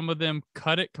prologues, some of them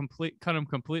cut them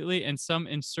completely, and some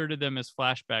inserted them as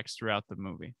flashbacks throughout the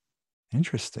movie.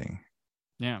 Interesting.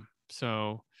 Yeah.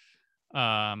 So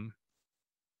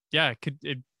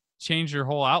it changed your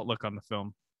whole outlook on the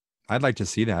film. I'd like to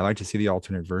see that. I'd like to see the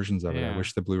alternate versions of it. I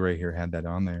wish the Blu-ray here had that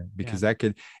on there, because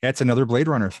that's another Blade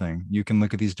Runner thing. You can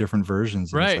look at these different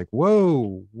versions and it's like,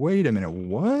 whoa, wait a minute.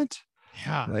 What?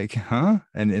 Yeah. Like, huh?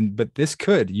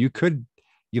 But you could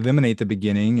eliminate the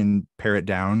beginning and pare it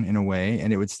down in a way,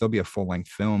 and it would still be a full-length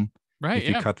film. Right. If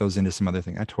you cut those into some other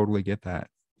thing. I totally get that.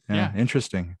 Yeah.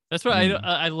 Interesting. That's what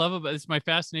I love about it's my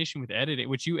fascination with editing,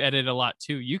 which you edit a lot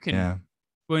too. You can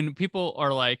when people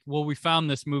are like, well, we found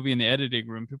this movie in the editing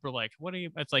room, people are like, what are you?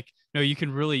 It's like, no, you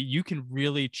can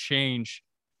really change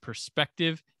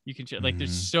perspective. You can like,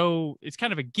 it's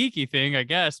kind of a geeky thing, I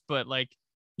guess, but like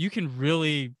you can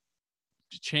really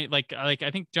change. Like I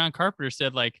think John Carpenter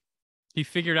said, like he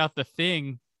figured out the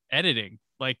thing editing,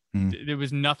 like there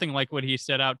was nothing like what he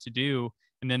set out to do.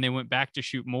 And then they went back to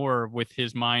shoot more with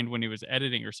his mind when he was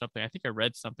editing or something. I think I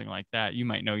read something like that. You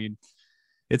might know.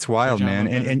 It's wild, man.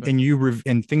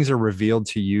 And things are revealed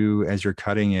to you as you're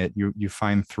cutting it. You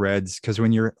find threads, because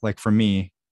when you're like, for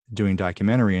me, doing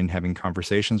documentary and having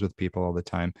conversations with people all the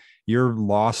time, you're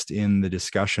lost in the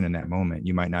discussion in that moment.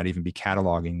 You might not even be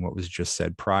cataloging what was just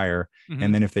said prior.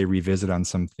 And then if they revisit on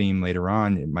some theme later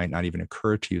on, it might not even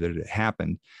occur to you that it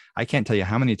happened. I can't tell you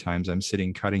how many times I'm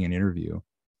sitting cutting an interview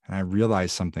and I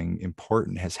realize something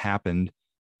important has happened.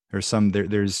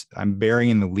 I'm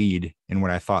burying the lead in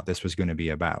what I thought this was going to be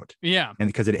about. Yeah. And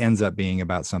because it ends up being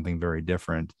about something very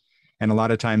different. And a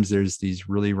lot of times there's these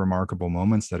really remarkable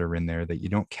moments that are in there that you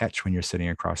don't catch when you're sitting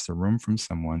across the room from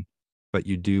someone, but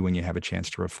you do when you have a chance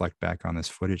to reflect back on this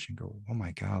footage and go, oh my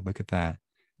God, look at that.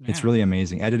 Yeah. It's really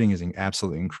amazing. Editing is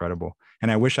absolutely incredible. And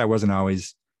I wish I wasn't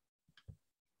always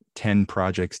 10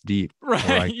 projects deep.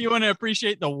 Right. You want to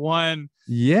appreciate the one.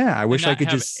 Yeah. I wish I could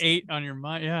just 8 on your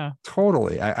mind. Yeah.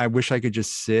 Totally. I wish I could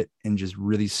just sit and just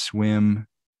really swim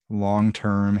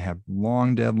long-term, have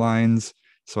long deadlines,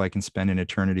 so I can spend an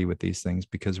eternity with these things,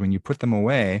 because when you put them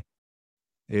away,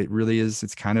 it really is,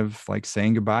 it's kind of like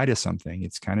saying goodbye to something.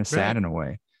 It's kind of sad in a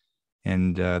way.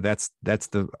 And that's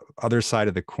the other side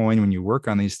of the coin when you work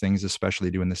on these things,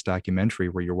 especially doing this documentary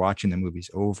where you're watching the movies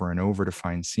over and over to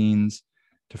find scenes,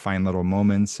 to find little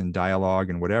moments and dialogue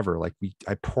and whatever. Like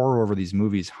I pour over these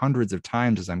movies hundreds of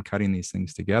times as I'm cutting these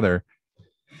things together.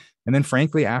 And then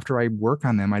frankly, after I work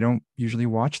on them, I don't usually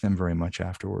watch them very much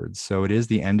afterwards. So it is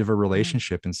the end of a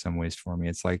relationship in some ways for me.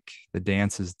 It's like the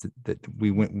dances that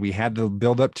we had the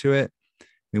build up to it.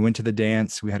 We went to the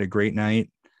dance, we had a great night,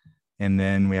 and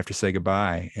then we have to say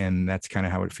goodbye. And that's kind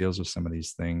of how it feels with some of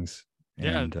these things.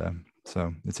 And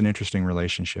so it's an interesting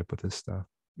relationship with this stuff.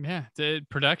 Yeah. The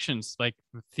productions, like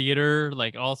theater,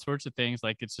 like all sorts of things.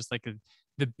 Like it's just like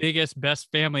the biggest, best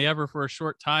family ever for a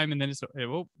short time. And then it's,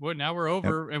 well, now we're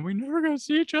over and we're never going to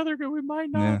see each other because we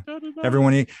might not. Yeah.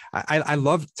 Everyone, I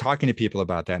love talking to people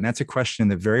about that. And that's a question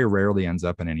that very rarely ends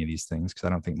up in any of these things, because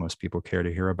I don't think most people care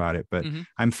to hear about it. But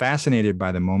I'm fascinated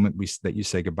by the moment that you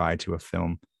say goodbye to a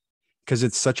film, because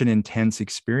it's such an intense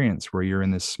experience where you're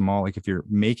in this small, like if you're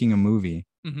making a movie,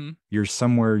 you're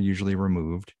somewhere usually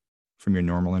removed from your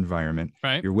normal environment.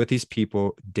 Right. You're with these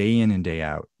people day in and day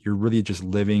out. You're really just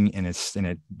living in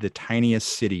the tiniest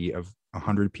city of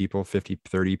 100 people, 50,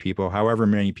 30 people, however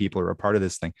many people are a part of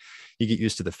this thing. You get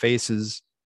used to the faces,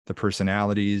 the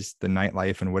personalities, the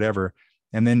nightlife and whatever.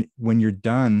 And then when you're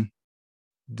done,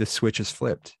 the switch is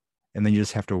flipped. And then you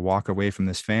just have to walk away from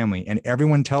this family. And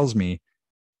everyone tells me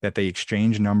that they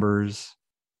exchange numbers.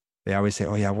 They always say,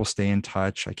 oh yeah, we'll stay in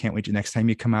touch. I can't wait to next time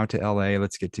you come out to LA,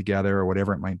 let's get together, or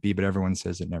whatever it might be. But everyone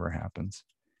says it never happens.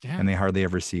 Yeah. And they hardly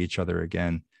ever see each other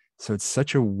again. So it's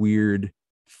such a weird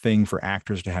thing for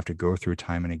actors to have to go through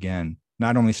time and again,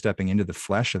 not only stepping into the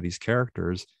flesh of these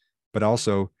characters, but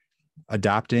also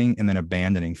adopting and then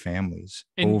abandoning families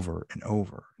over and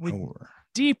over and over.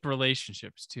 Deep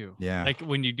relationships too. Yeah. Like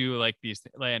when you do like these,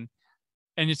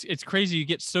 and it's crazy. You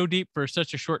get so deep for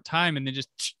such a short time and then just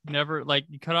never, like,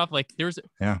 you cut off. Like there's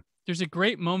a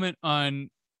great moment on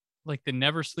like the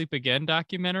Never Sleep Again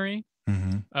documentary,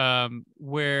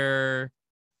 where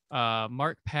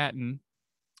Mark Patton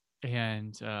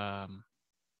and what's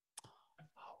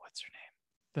her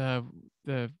name?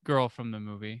 The girl from the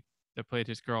movie that played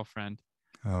his girlfriend.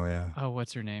 Oh yeah. Oh,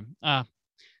 what's her name?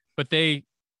 But they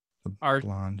are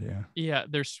blonde. Yeah.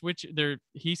 Yeah.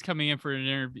 He's coming in for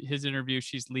his interview.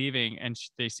 She's leaving, and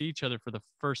they see each other for the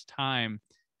first time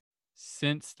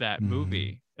since that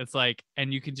movie. It's like,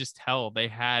 and you can just tell they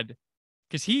had,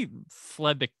 because he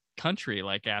fled the country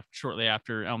like shortly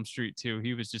after Elm Street 2.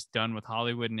 He was just done with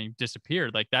Hollywood and he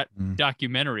disappeared. Like that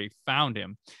documentary found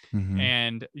him,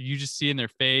 and you just see in their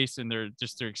face and their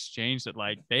exchange that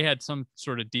like they had some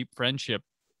sort of deep friendship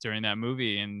during that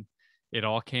movie, and it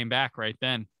all came back right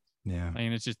then. Yeah. I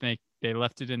mean, it's just they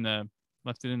left it in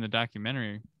the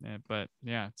documentary, but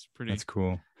yeah, that's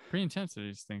cool. Pretty intense as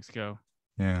these things go.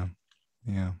 Yeah.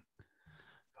 Yeah.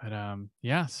 But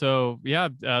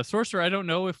Sorcerer, I don't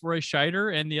know if Roy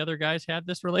Scheider and the other guys had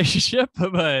this relationship,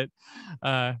 but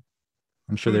I'm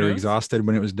sure they were exhausted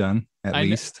when it was done, at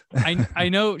least. I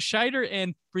know Scheider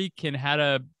and Friedkin had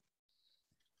a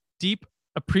deep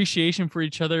appreciation for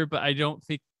each other, but I don't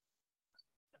think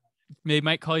they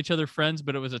might call each other friends,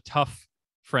 but it was a tough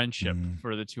friendship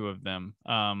for the two of them.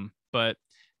 But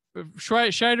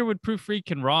Scheider would prove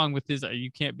Friedkin wrong with his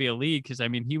 "you can't be a lead," because I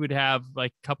mean he would have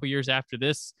like a couple years after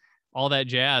this All That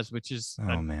Jazz, which is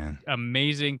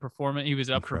amazing performance. He was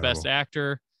up for Best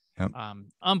Actor. Yep.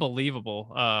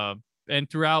 Unbelievable. And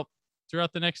throughout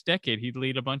the next decade, he'd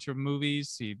lead a bunch of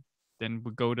movies. He then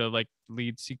would go to like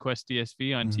lead Sequest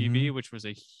DSV on TV, which was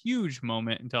a huge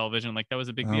moment in television. Like that was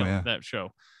a big deal, that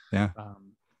show. Yeah.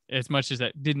 As much as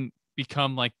that didn't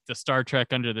become like the Star Trek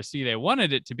Under the Sea they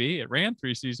wanted it to be. It ran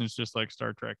 3 seasons just like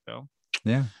Star Trek, though.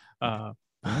 Yeah. Uh,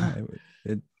 Yeah,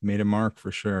 it made a mark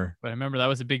for sure. But I remember that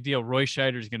was a big deal. Roy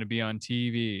Scheider's going to be on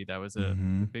TV. That was a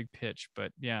big pitch.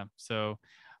 But yeah, so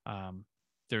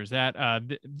there's that.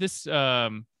 This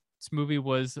movie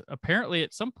was apparently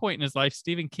at some point in his life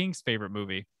Stephen King's favorite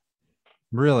movie.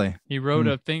 Really? He wrote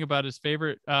a thing about his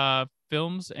favorite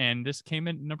films, and this came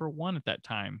in number 1 at that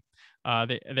time.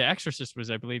 The Exorcist was,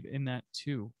 I believe, in that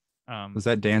too. Was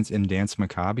that Dance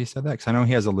Macabre? He said that, because I know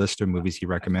he has a list of movies he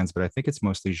recommends, but I think it's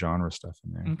mostly genre stuff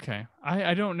in there. Okay,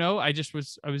 I don't know. I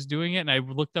was doing it, and I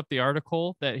looked up the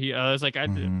article that he. I was like,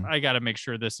 I got to make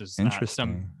sure this is not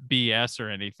some BS or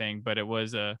anything, but it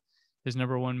was his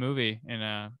number 1 movie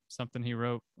and something he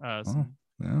wrote.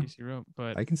 Piece he wrote,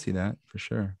 but I can see that for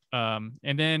sure. And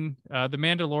then The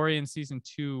Mandalorian season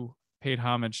 2 paid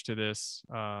homage to this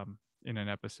in an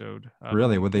episode.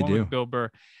 Really, what'd they do? Bill Burr.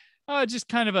 Just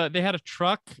kind of they had a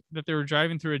truck that they were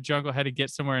driving through a jungle, had to get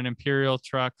somewhere, an Imperial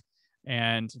truck,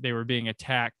 and they were being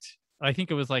attacked. I think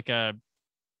it was like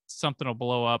something will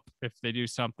blow up if they do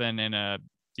something, and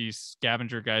these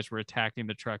scavenger guys were attacking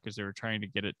the truck as they were trying to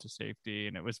get it to safety,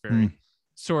 and it was very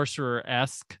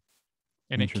Sorcerer-esque.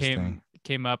 And it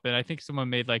came up, and I think someone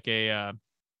made like a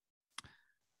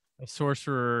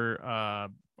Sorcerer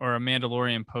or a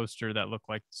Mandalorian poster that looked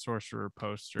like the Sorcerer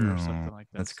poster or something like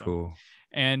that. That's cool.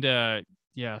 And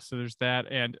so there's that.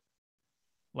 And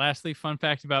lastly, fun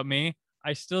fact about me,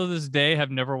 I still to this day have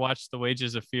never watched The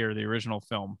Wages of Fear, the original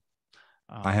film.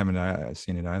 I haven't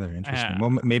seen it either. Interesting. Well,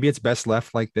 maybe it's best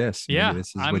left like this. Maybe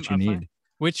this is what you need. Fine.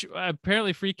 Which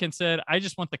apparently Friedkin said, I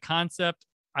just want the concept.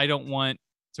 I don't want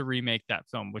to remake that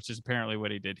film, which is apparently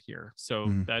what he did here.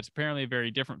 So that's apparently a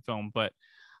very different film, but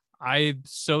I'm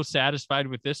so satisfied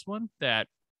with this one that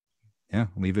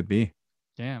leave it be.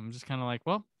 Yeah, I'm just kind of like,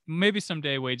 well, maybe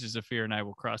someday Wages of Fear and I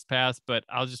will cross paths, but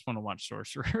I'll just want to watch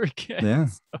Sorcerer again.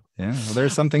 Yeah. Well,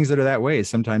 there's some things that are that way.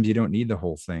 Sometimes you don't need the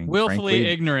whole thing. Willfully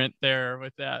ignorant there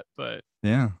with that, but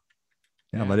yeah,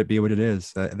 let it be what it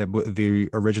is. The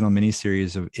original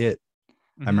miniseries of It,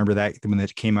 I remember that when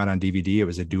it came out on DVD, it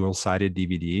was a dual-sided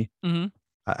DVD.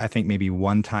 I think maybe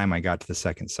one time I got to the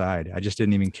second side. I just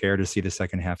didn't even care to see the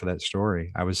second half of that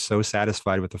story. I was so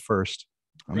satisfied with the first.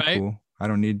 I'm cool. I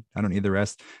don't need the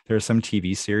rest. There are some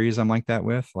TV series I'm like that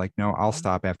with. Like, no, I'll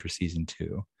stop after season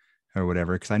 2 or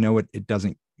whatever, because I know it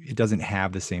doesn't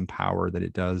have the same power that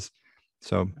it does.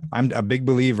 So I'm a big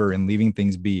believer in leaving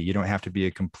things be. You don't have to be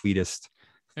a completist.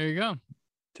 There you go.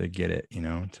 To get it,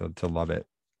 to love it.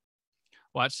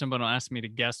 Watch someone ask me to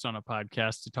guest on a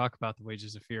podcast to talk about The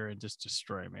Wages of Fear and just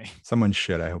destroy me. Someone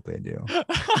should. I hope they do.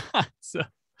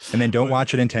 And then don't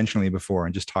watch it intentionally before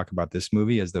and just talk about this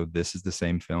movie as though this is the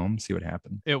same film. See what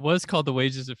happens. It was called The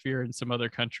Wages of Fear in some other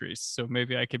countries. So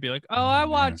maybe I could be like, I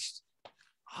watched.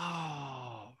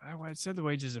 I said The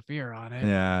Wages of Fear on it.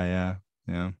 Yeah.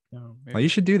 Well, you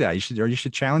should do that. You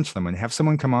should challenge someone. Have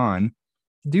someone come on.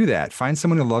 Do that. Find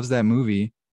someone who loves that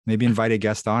movie. Maybe invite a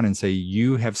guest on and say,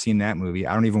 you have seen that movie.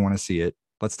 I don't even want to see it.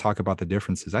 Let's talk about the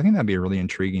differences. I think that'd be a really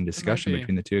intriguing discussion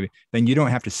between the two of you. Then you don't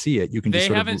have to see it. You can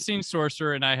just seen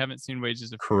Sorcerer and I haven't seen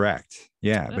Wages of Fear. Correct.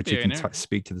 Yeah. But you can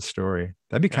speak to the story.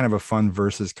 That'd be kind of a fun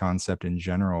versus concept in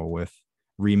general with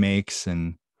remakes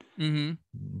and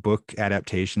book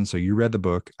adaptations. So you read the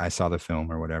book, I saw the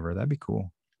film or whatever. That'd be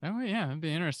cool. Oh yeah. That'd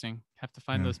be interesting. Have to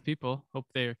find those people. Hope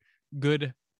they're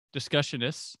good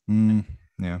discussionists.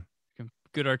 Yeah.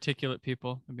 Good articulate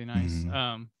people. It'd be nice.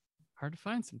 Hard to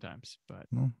find sometimes, but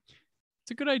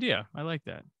it's a good idea. I like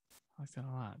that. I like that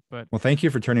a lot. But well, thank you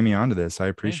for turning me on to this. I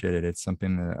appreciate it. It's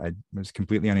something that was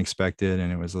completely unexpected,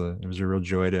 and it was a real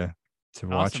joy to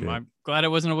watch it. I'm glad it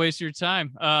wasn't a waste of your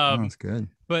time. That's good.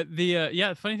 But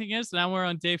the funny thing is, now we're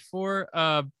on day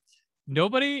 4.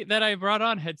 Nobody that I brought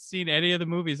on had seen any of the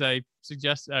movies I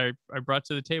brought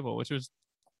to the table, which was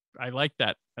I like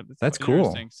that. That's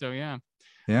cool. So yeah.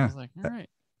 Yeah. I was like, all right.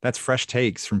 That's fresh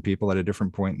takes from people at a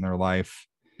different point in their life.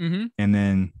 And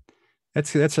then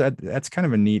that's kind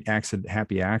of a neat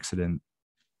happy accident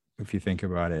if you think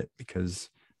about it, because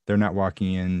they're not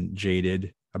walking in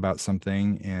jaded about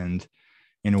something, and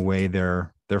in a way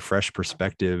their fresh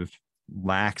perspective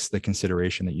lacks the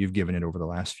consideration that you've given it over the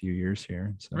last few years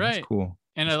here. So that's cool.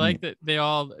 And that's I like that they're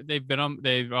all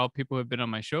people who have been on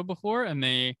my show before, and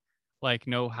they like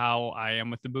know how I am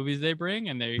with the movies they bring,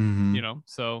 and they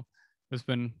so it's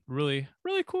been really,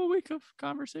 really cool week of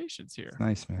conversations here. It's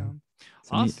nice, man. It's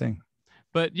a awesome. neat thing.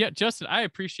 But yeah, Justin, I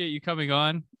appreciate you coming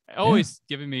on. Always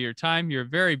giving me your time. You're a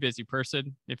very busy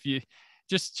person. If you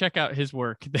just check out his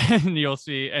work, then you'll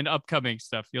see, and upcoming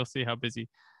stuff, you'll see how busy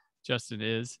Justin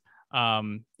is.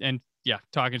 And yeah,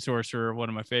 talking Sorcerer, one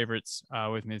of my favorites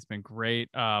with me. It's been great.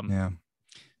 Yeah.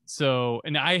 So,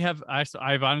 and I've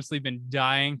honestly been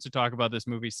dying to talk about this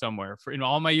movie somewhere for in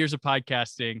all my years of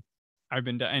podcasting.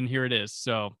 And here it is.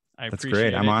 So That's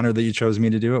appreciate great. it. I'm honored that you chose me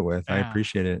to do it with. I Yeah.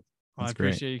 appreciate it. Well, That's I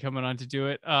appreciate you coming on to do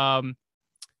it.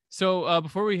 So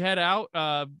before we head out,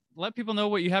 let people know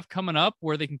what you have coming up,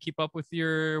 where they can keep up with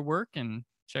your work and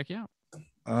check you out.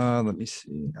 Let me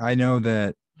see. I know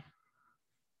that,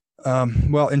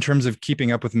 well, in terms of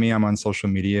keeping up with me, I'm on social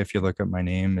media. If you look up my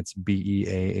name, it's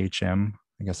Beahm.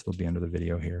 I guess it'll be under the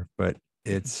video here, but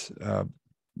it's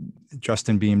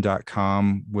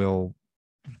justinbeahm.com will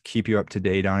keep you up to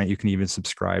date on it. You can even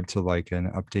subscribe to like an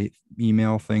update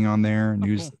email thing on there,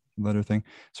 newsletter thing.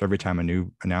 So every time a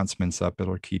new announcement's up,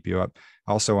 it'll keep you up.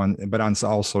 Also on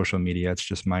all social media, it's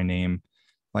just my name.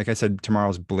 Like I said,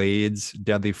 tomorrow's Blades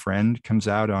Deadly Friend comes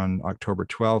out on October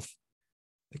 12th.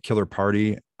 The Killer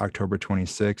Party, October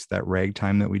 26th. That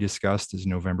Ragtime that we discussed is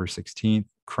November 16th.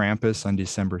 Krampus on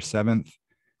December 7th.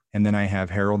 And then I have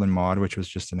Harold and Maude, which was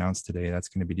just announced today. That's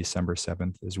going to be December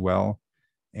 7th as well.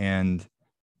 And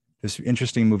this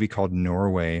interesting movie called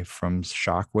Norway from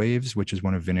Shockwaves, which is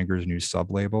one of Vinegar's new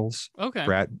sub-labels. Okay.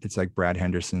 It's like Brad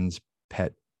Henderson's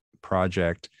pet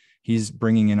project. He's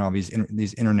bringing in all these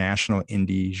international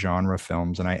indie genre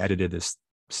films. And I edited this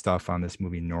stuff on this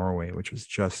movie Norway, which was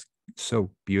just so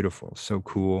beautiful, so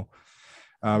cool.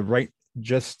 Right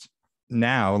just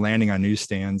now landing on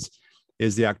newsstands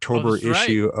is the October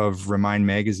issue of Remind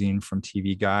Magazine from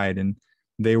TV Guide. And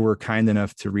they were kind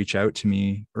enough to reach out to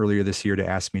me earlier this year to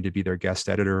ask me to be their guest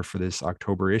editor for this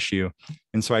October issue.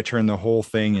 And so I turned the whole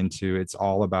thing into, it's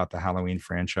all about the Halloween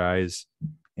franchise,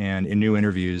 and in new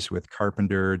interviews with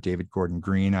Carpenter, David Gordon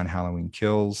Green on Halloween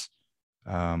Kills.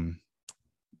 And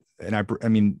I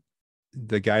mean,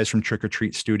 the guys from Trick or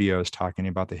Treat Studios talking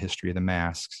about the history of the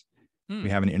masks. We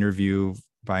have an interview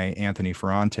by Anthony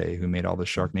Ferrante, who made all the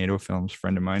Sharknado films,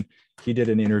 friend of mine. He did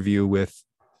an interview with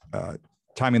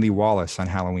Tommy Lee Wallace on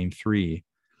Halloween 3.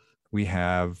 We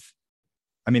have,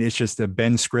 I mean, it's just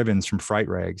Ben Scrivens from Fright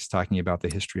Rags talking about the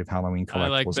history of Halloween collectibles. I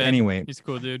like Ben. Anyway, he's a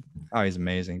cool dude. Oh, he's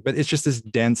amazing. But it's just this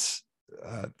dense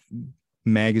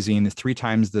magazine. It's 3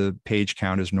 times the page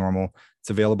count as normal. It's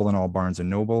available in all Barnes and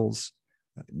Nobles.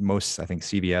 Most, I think,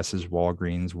 CVS's,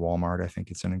 Walgreens, Walmart. I think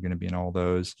it's going to be in all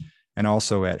those. And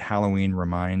also at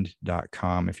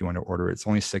HalloweenRemind.com if you want to order it. It's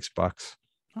only $6.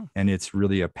 And it's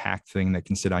really a packed thing that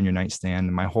can sit on your nightstand.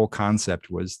 And my whole concept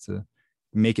was to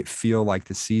make it feel like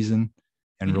the season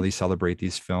and really celebrate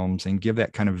these films and give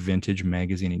that kind of vintage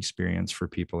magazine experience for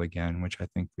people again, which I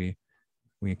think we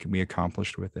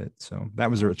accomplished with it. So that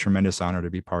was a tremendous honor to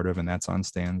be part of, and that's on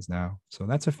stands now. So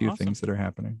that's a few things that are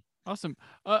happening. Awesome.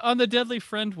 On the Deadly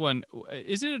Friend one,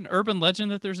 is it an urban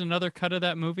legend that there's another cut of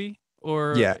that movie?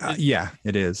 Or yeah,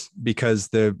 it is, because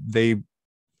they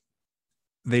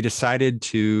decided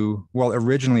to, well,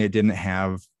 originally it didn't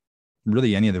have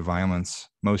really any of the violence,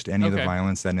 of the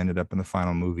violence that ended up in the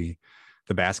final movie.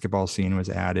 The basketball scene was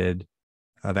added.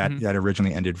 That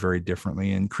originally ended very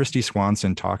differently. And Christy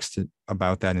Swanson talks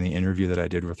about that in the interview that I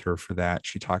did with her for that.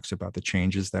 She talks about the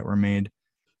changes that were made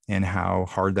and how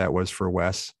hard that was for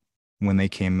Wes when they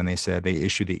came and they said, they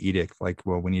issued the edict, like,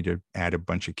 well, we need to add a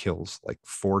bunch of kills, like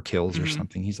 4 kills or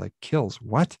something. He's like, kills?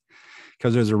 What?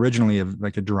 Because it was originally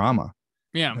like a drama.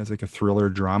 Yeah. It was like a thriller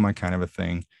drama kind of a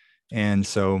thing. And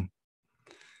so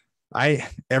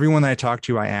everyone that I talked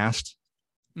to, I asked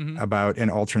about an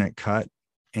alternate cut.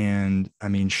 And I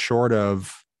mean, short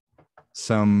of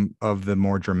some of the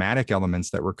more dramatic elements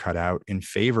that were cut out in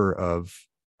favor of,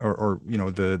 or you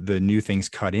know, the new things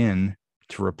cut in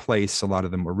to replace a lot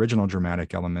of the original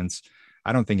dramatic elements,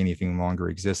 I don't think anything longer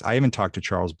exists. I even talked to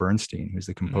Charles Bernstein, who's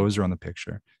the composer on the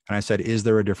picture. And I said, is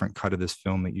there a different cut of this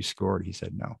film that you scored? He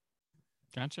said, no.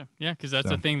 Gotcha. Yeah. Cause that's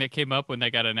the thing that came up when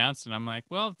that got announced. And I'm like,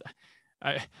 well,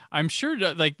 I'm sure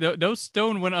that, like no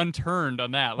stone went unturned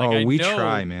on that. Like, we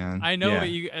try, man. I know what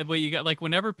you got. Like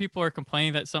whenever people are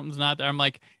complaining that something's not there, I'm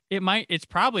like, it's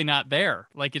probably not there.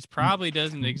 Like it's probably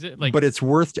doesn't exist. Like, but it's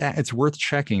worth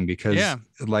checking, because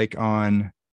like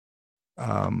on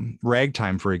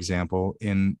Ragtime, for example,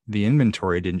 in the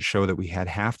inventory, it didn't show that we had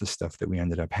half the stuff that we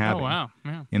ended up having. Oh, wow.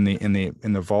 Yeah. In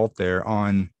the vault there.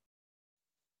 On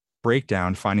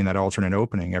Breakdown, finding that alternate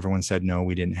opening, everyone said, no,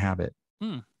 we didn't have it.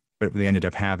 But they ended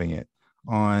up having it.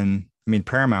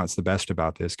 Paramount's the best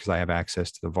about this because I have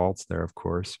access to the vaults there, of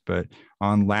course. But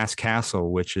on Last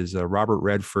Castle, which is a Robert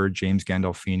Redford, James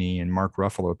Gandolfini, and Mark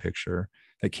Ruffalo picture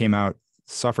that came out,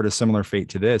 suffered a similar fate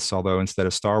to this, although instead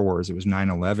of Star Wars, it was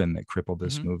 9/11 that crippled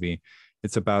this movie.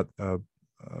 It's about a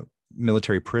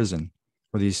military prison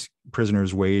where these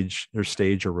prisoners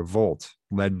stage a revolt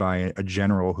led by a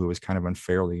general who was kind of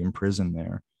unfairly imprisoned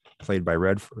there, played by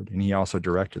Redford. And he also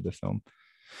directed the film.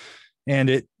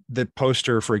 And the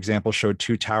poster, for example, showed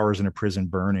 2 towers in a prison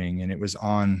burning, and it was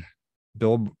on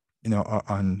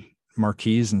on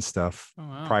marquees and stuff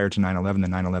prior to 9/11. The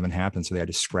 9/11 happened, so they had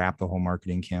to scrap the whole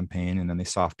marketing campaign, and then they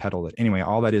soft pedaled it. Anyway,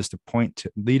 all that is to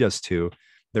lead us to,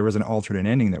 there was an alternate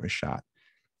ending that was shot.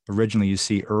 Originally, you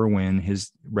see Irwin,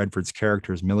 Redford's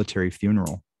character's military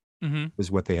funeral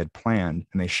was what they had planned,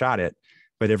 and they shot it,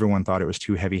 but everyone thought it was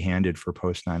too heavy-handed for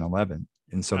post 9/11.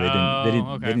 And so they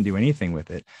didn't do anything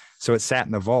with it. So it sat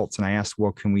in the vaults, and I asked,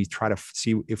 well, can we try to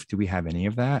see do we have any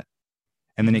of that?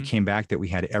 And then it came back that we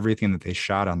had everything that they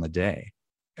shot on the day,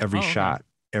 every shot,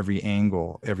 every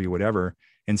angle, every whatever.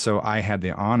 And so I had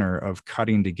the honor of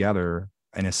cutting together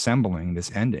and assembling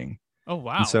this ending. Oh,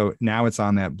 wow. And so now it's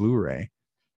on that Blu-ray.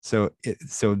 So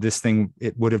this thing,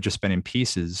 it would have just been in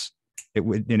pieces. It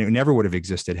never would have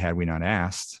existed had we not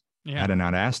asked, had I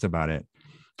not asked about it.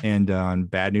 And on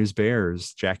Bad News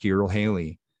Bears, Jackie Earl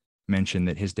Haley mentioned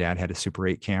that his dad had a Super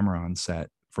 8 camera on set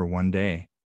for one day.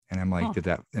 And I'm like,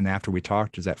 and after we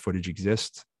talked, does that footage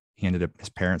exist? His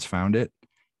parents found it.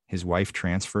 His wife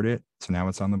transferred it. So now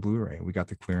it's on the Blu-ray. We got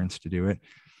the clearance to do it.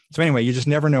 So anyway, you just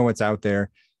never know what's out there.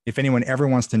 If anyone ever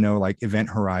wants to know, like Event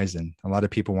Horizon, a lot of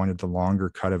people wanted the longer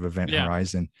cut of Event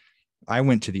Horizon. I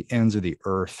went to the ends of the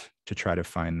earth to try to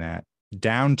find that,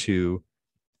 down to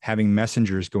having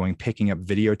messengers picking up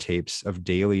videotapes of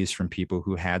dailies from people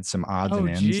who had some odds and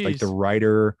ends, like the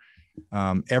writer.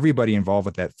 Everybody involved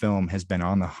with that film has been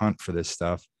on the hunt for this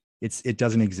stuff. It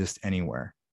doesn't exist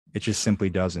anywhere. It just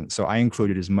simply doesn't. So I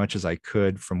included as much as I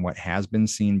could from what has been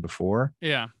seen before.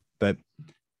 Yeah. But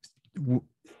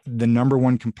the number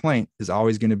one complaint is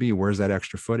always going to be, where's that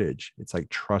extra footage? It's like,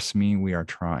 trust me, we are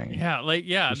trying. Yeah.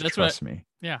 Just that's trust me.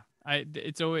 Yeah.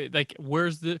 It's always like,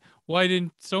 why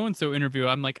didn't so-and-so interview?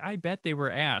 I'm like, I bet they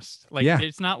were asked. Like,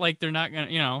 it's not like they're not going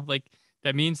to, like,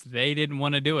 that means they didn't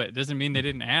want to do it. It doesn't mean they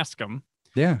didn't ask them.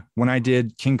 Yeah. When I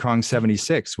did King Kong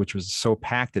 76, which was so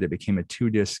packed that it became a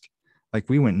 2-disc, like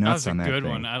we went nuts on that. That was a good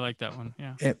thing. one. I like that one.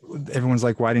 Yeah. Everyone's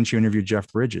like, why didn't you interview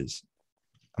Jeff Bridges?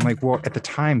 I'm like, well, at the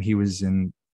time he was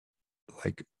in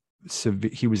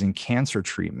cancer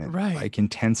treatment, right? Like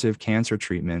intensive cancer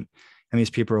treatment. And these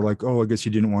people are like, oh, I guess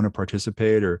you didn't want to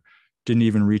participate or didn't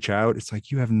even reach out. It's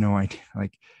like, you have no idea.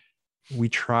 Like, we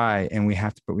try and we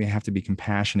have to be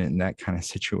compassionate in that kind of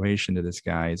situation to this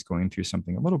guy is going through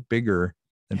something a little bigger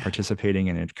than participating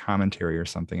in a commentary or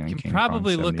something. You can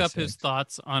probably look up his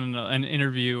thoughts on an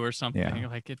interview or something. Yeah.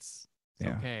 Like it's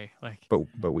okay. Like,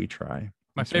 but we try.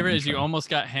 My favorite is you almost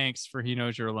got Hanks for He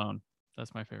Knows You're Alone.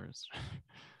 That's my favorite.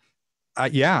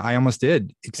 I almost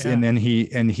did. And then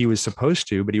he was supposed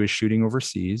to, but he was shooting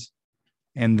overseas.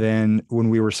 And then when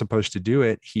we were supposed to do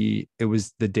it, it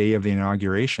was the day of the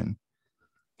inauguration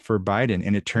for Biden.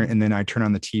 And then I turn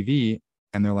on the TV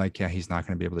and they're like, yeah, he's not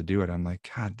going to be able to do it. I'm like,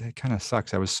 God, that kind of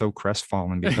sucks. I was so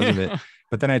crestfallen because of it.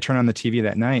 But then I turn on the TV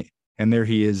that night and there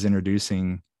he is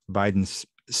introducing Biden's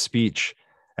speech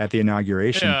at the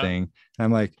inauguration thing. And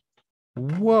I'm like,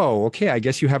 whoa, okay, I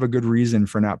guess you have a good reason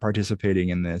for not participating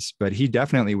in this, but he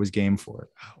definitely was game for it.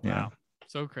 Oh, wow. Yeah.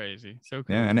 So crazy.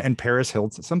 Yeah. And Paris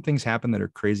Hilton, some things happen that are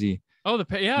crazy. Oh,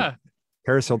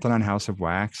 Paris Hilton on House of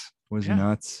Wax was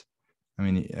nuts. I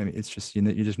mean, it's just,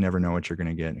 you just never know what you're going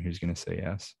to get and who's going to say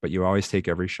yes, but you always take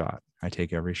every shot. I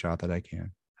take every shot that I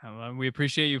can. We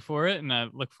appreciate you for it. And I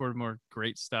look forward to more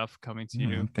great stuff coming to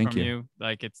you. Thank you.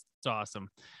 Like, it's awesome.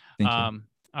 Thank you.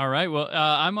 All right. Well,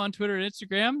 I'm on Twitter and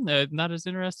Instagram. Not as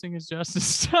interesting as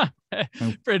Justin's.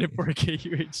 Brandon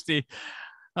 4K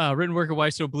UHD. Written work at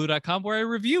whysoblu.com, where I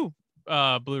review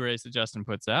Blu-rays that Justin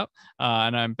puts out.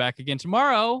 And I'm back again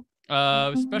tomorrow.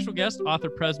 Special guest, author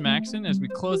Prez Maxon, as we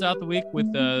close out the week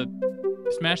with the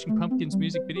Smashing Pumpkins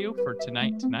music video for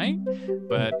Tonight.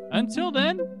 But until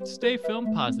then, stay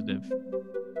film positive.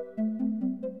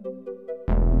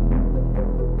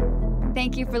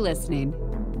 Thank you for listening.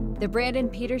 The Brandon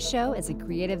Peters Show is a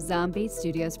Creative Zombie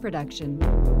Studios production.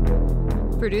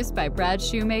 Produced by Brad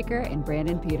Shoemaker and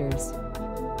Brandon Peters.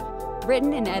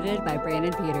 Written and edited by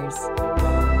Brandon Peters.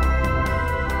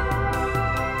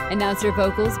 Announcer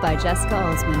vocals by Jessica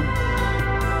Alsman.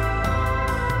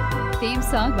 Theme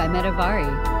song by Metavari.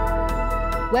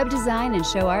 Web design and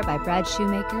show art by Brad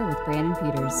Shoemaker with Brandon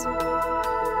Peters.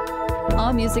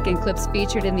 All music and clips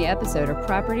featured in the episode are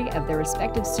property of their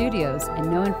respective studios, and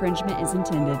no infringement is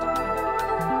intended.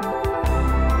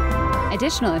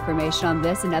 Additional information on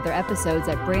this and other episodes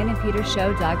at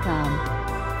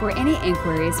BrandonPetersShow.com. For any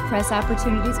inquiries, press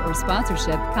opportunities, or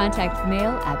sponsorship, contact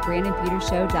mail at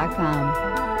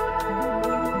BrandonPetersShow.com.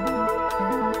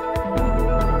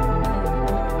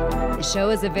 The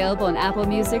show is available on Apple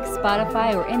Music,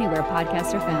 Spotify, or anywhere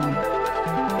podcasts are found.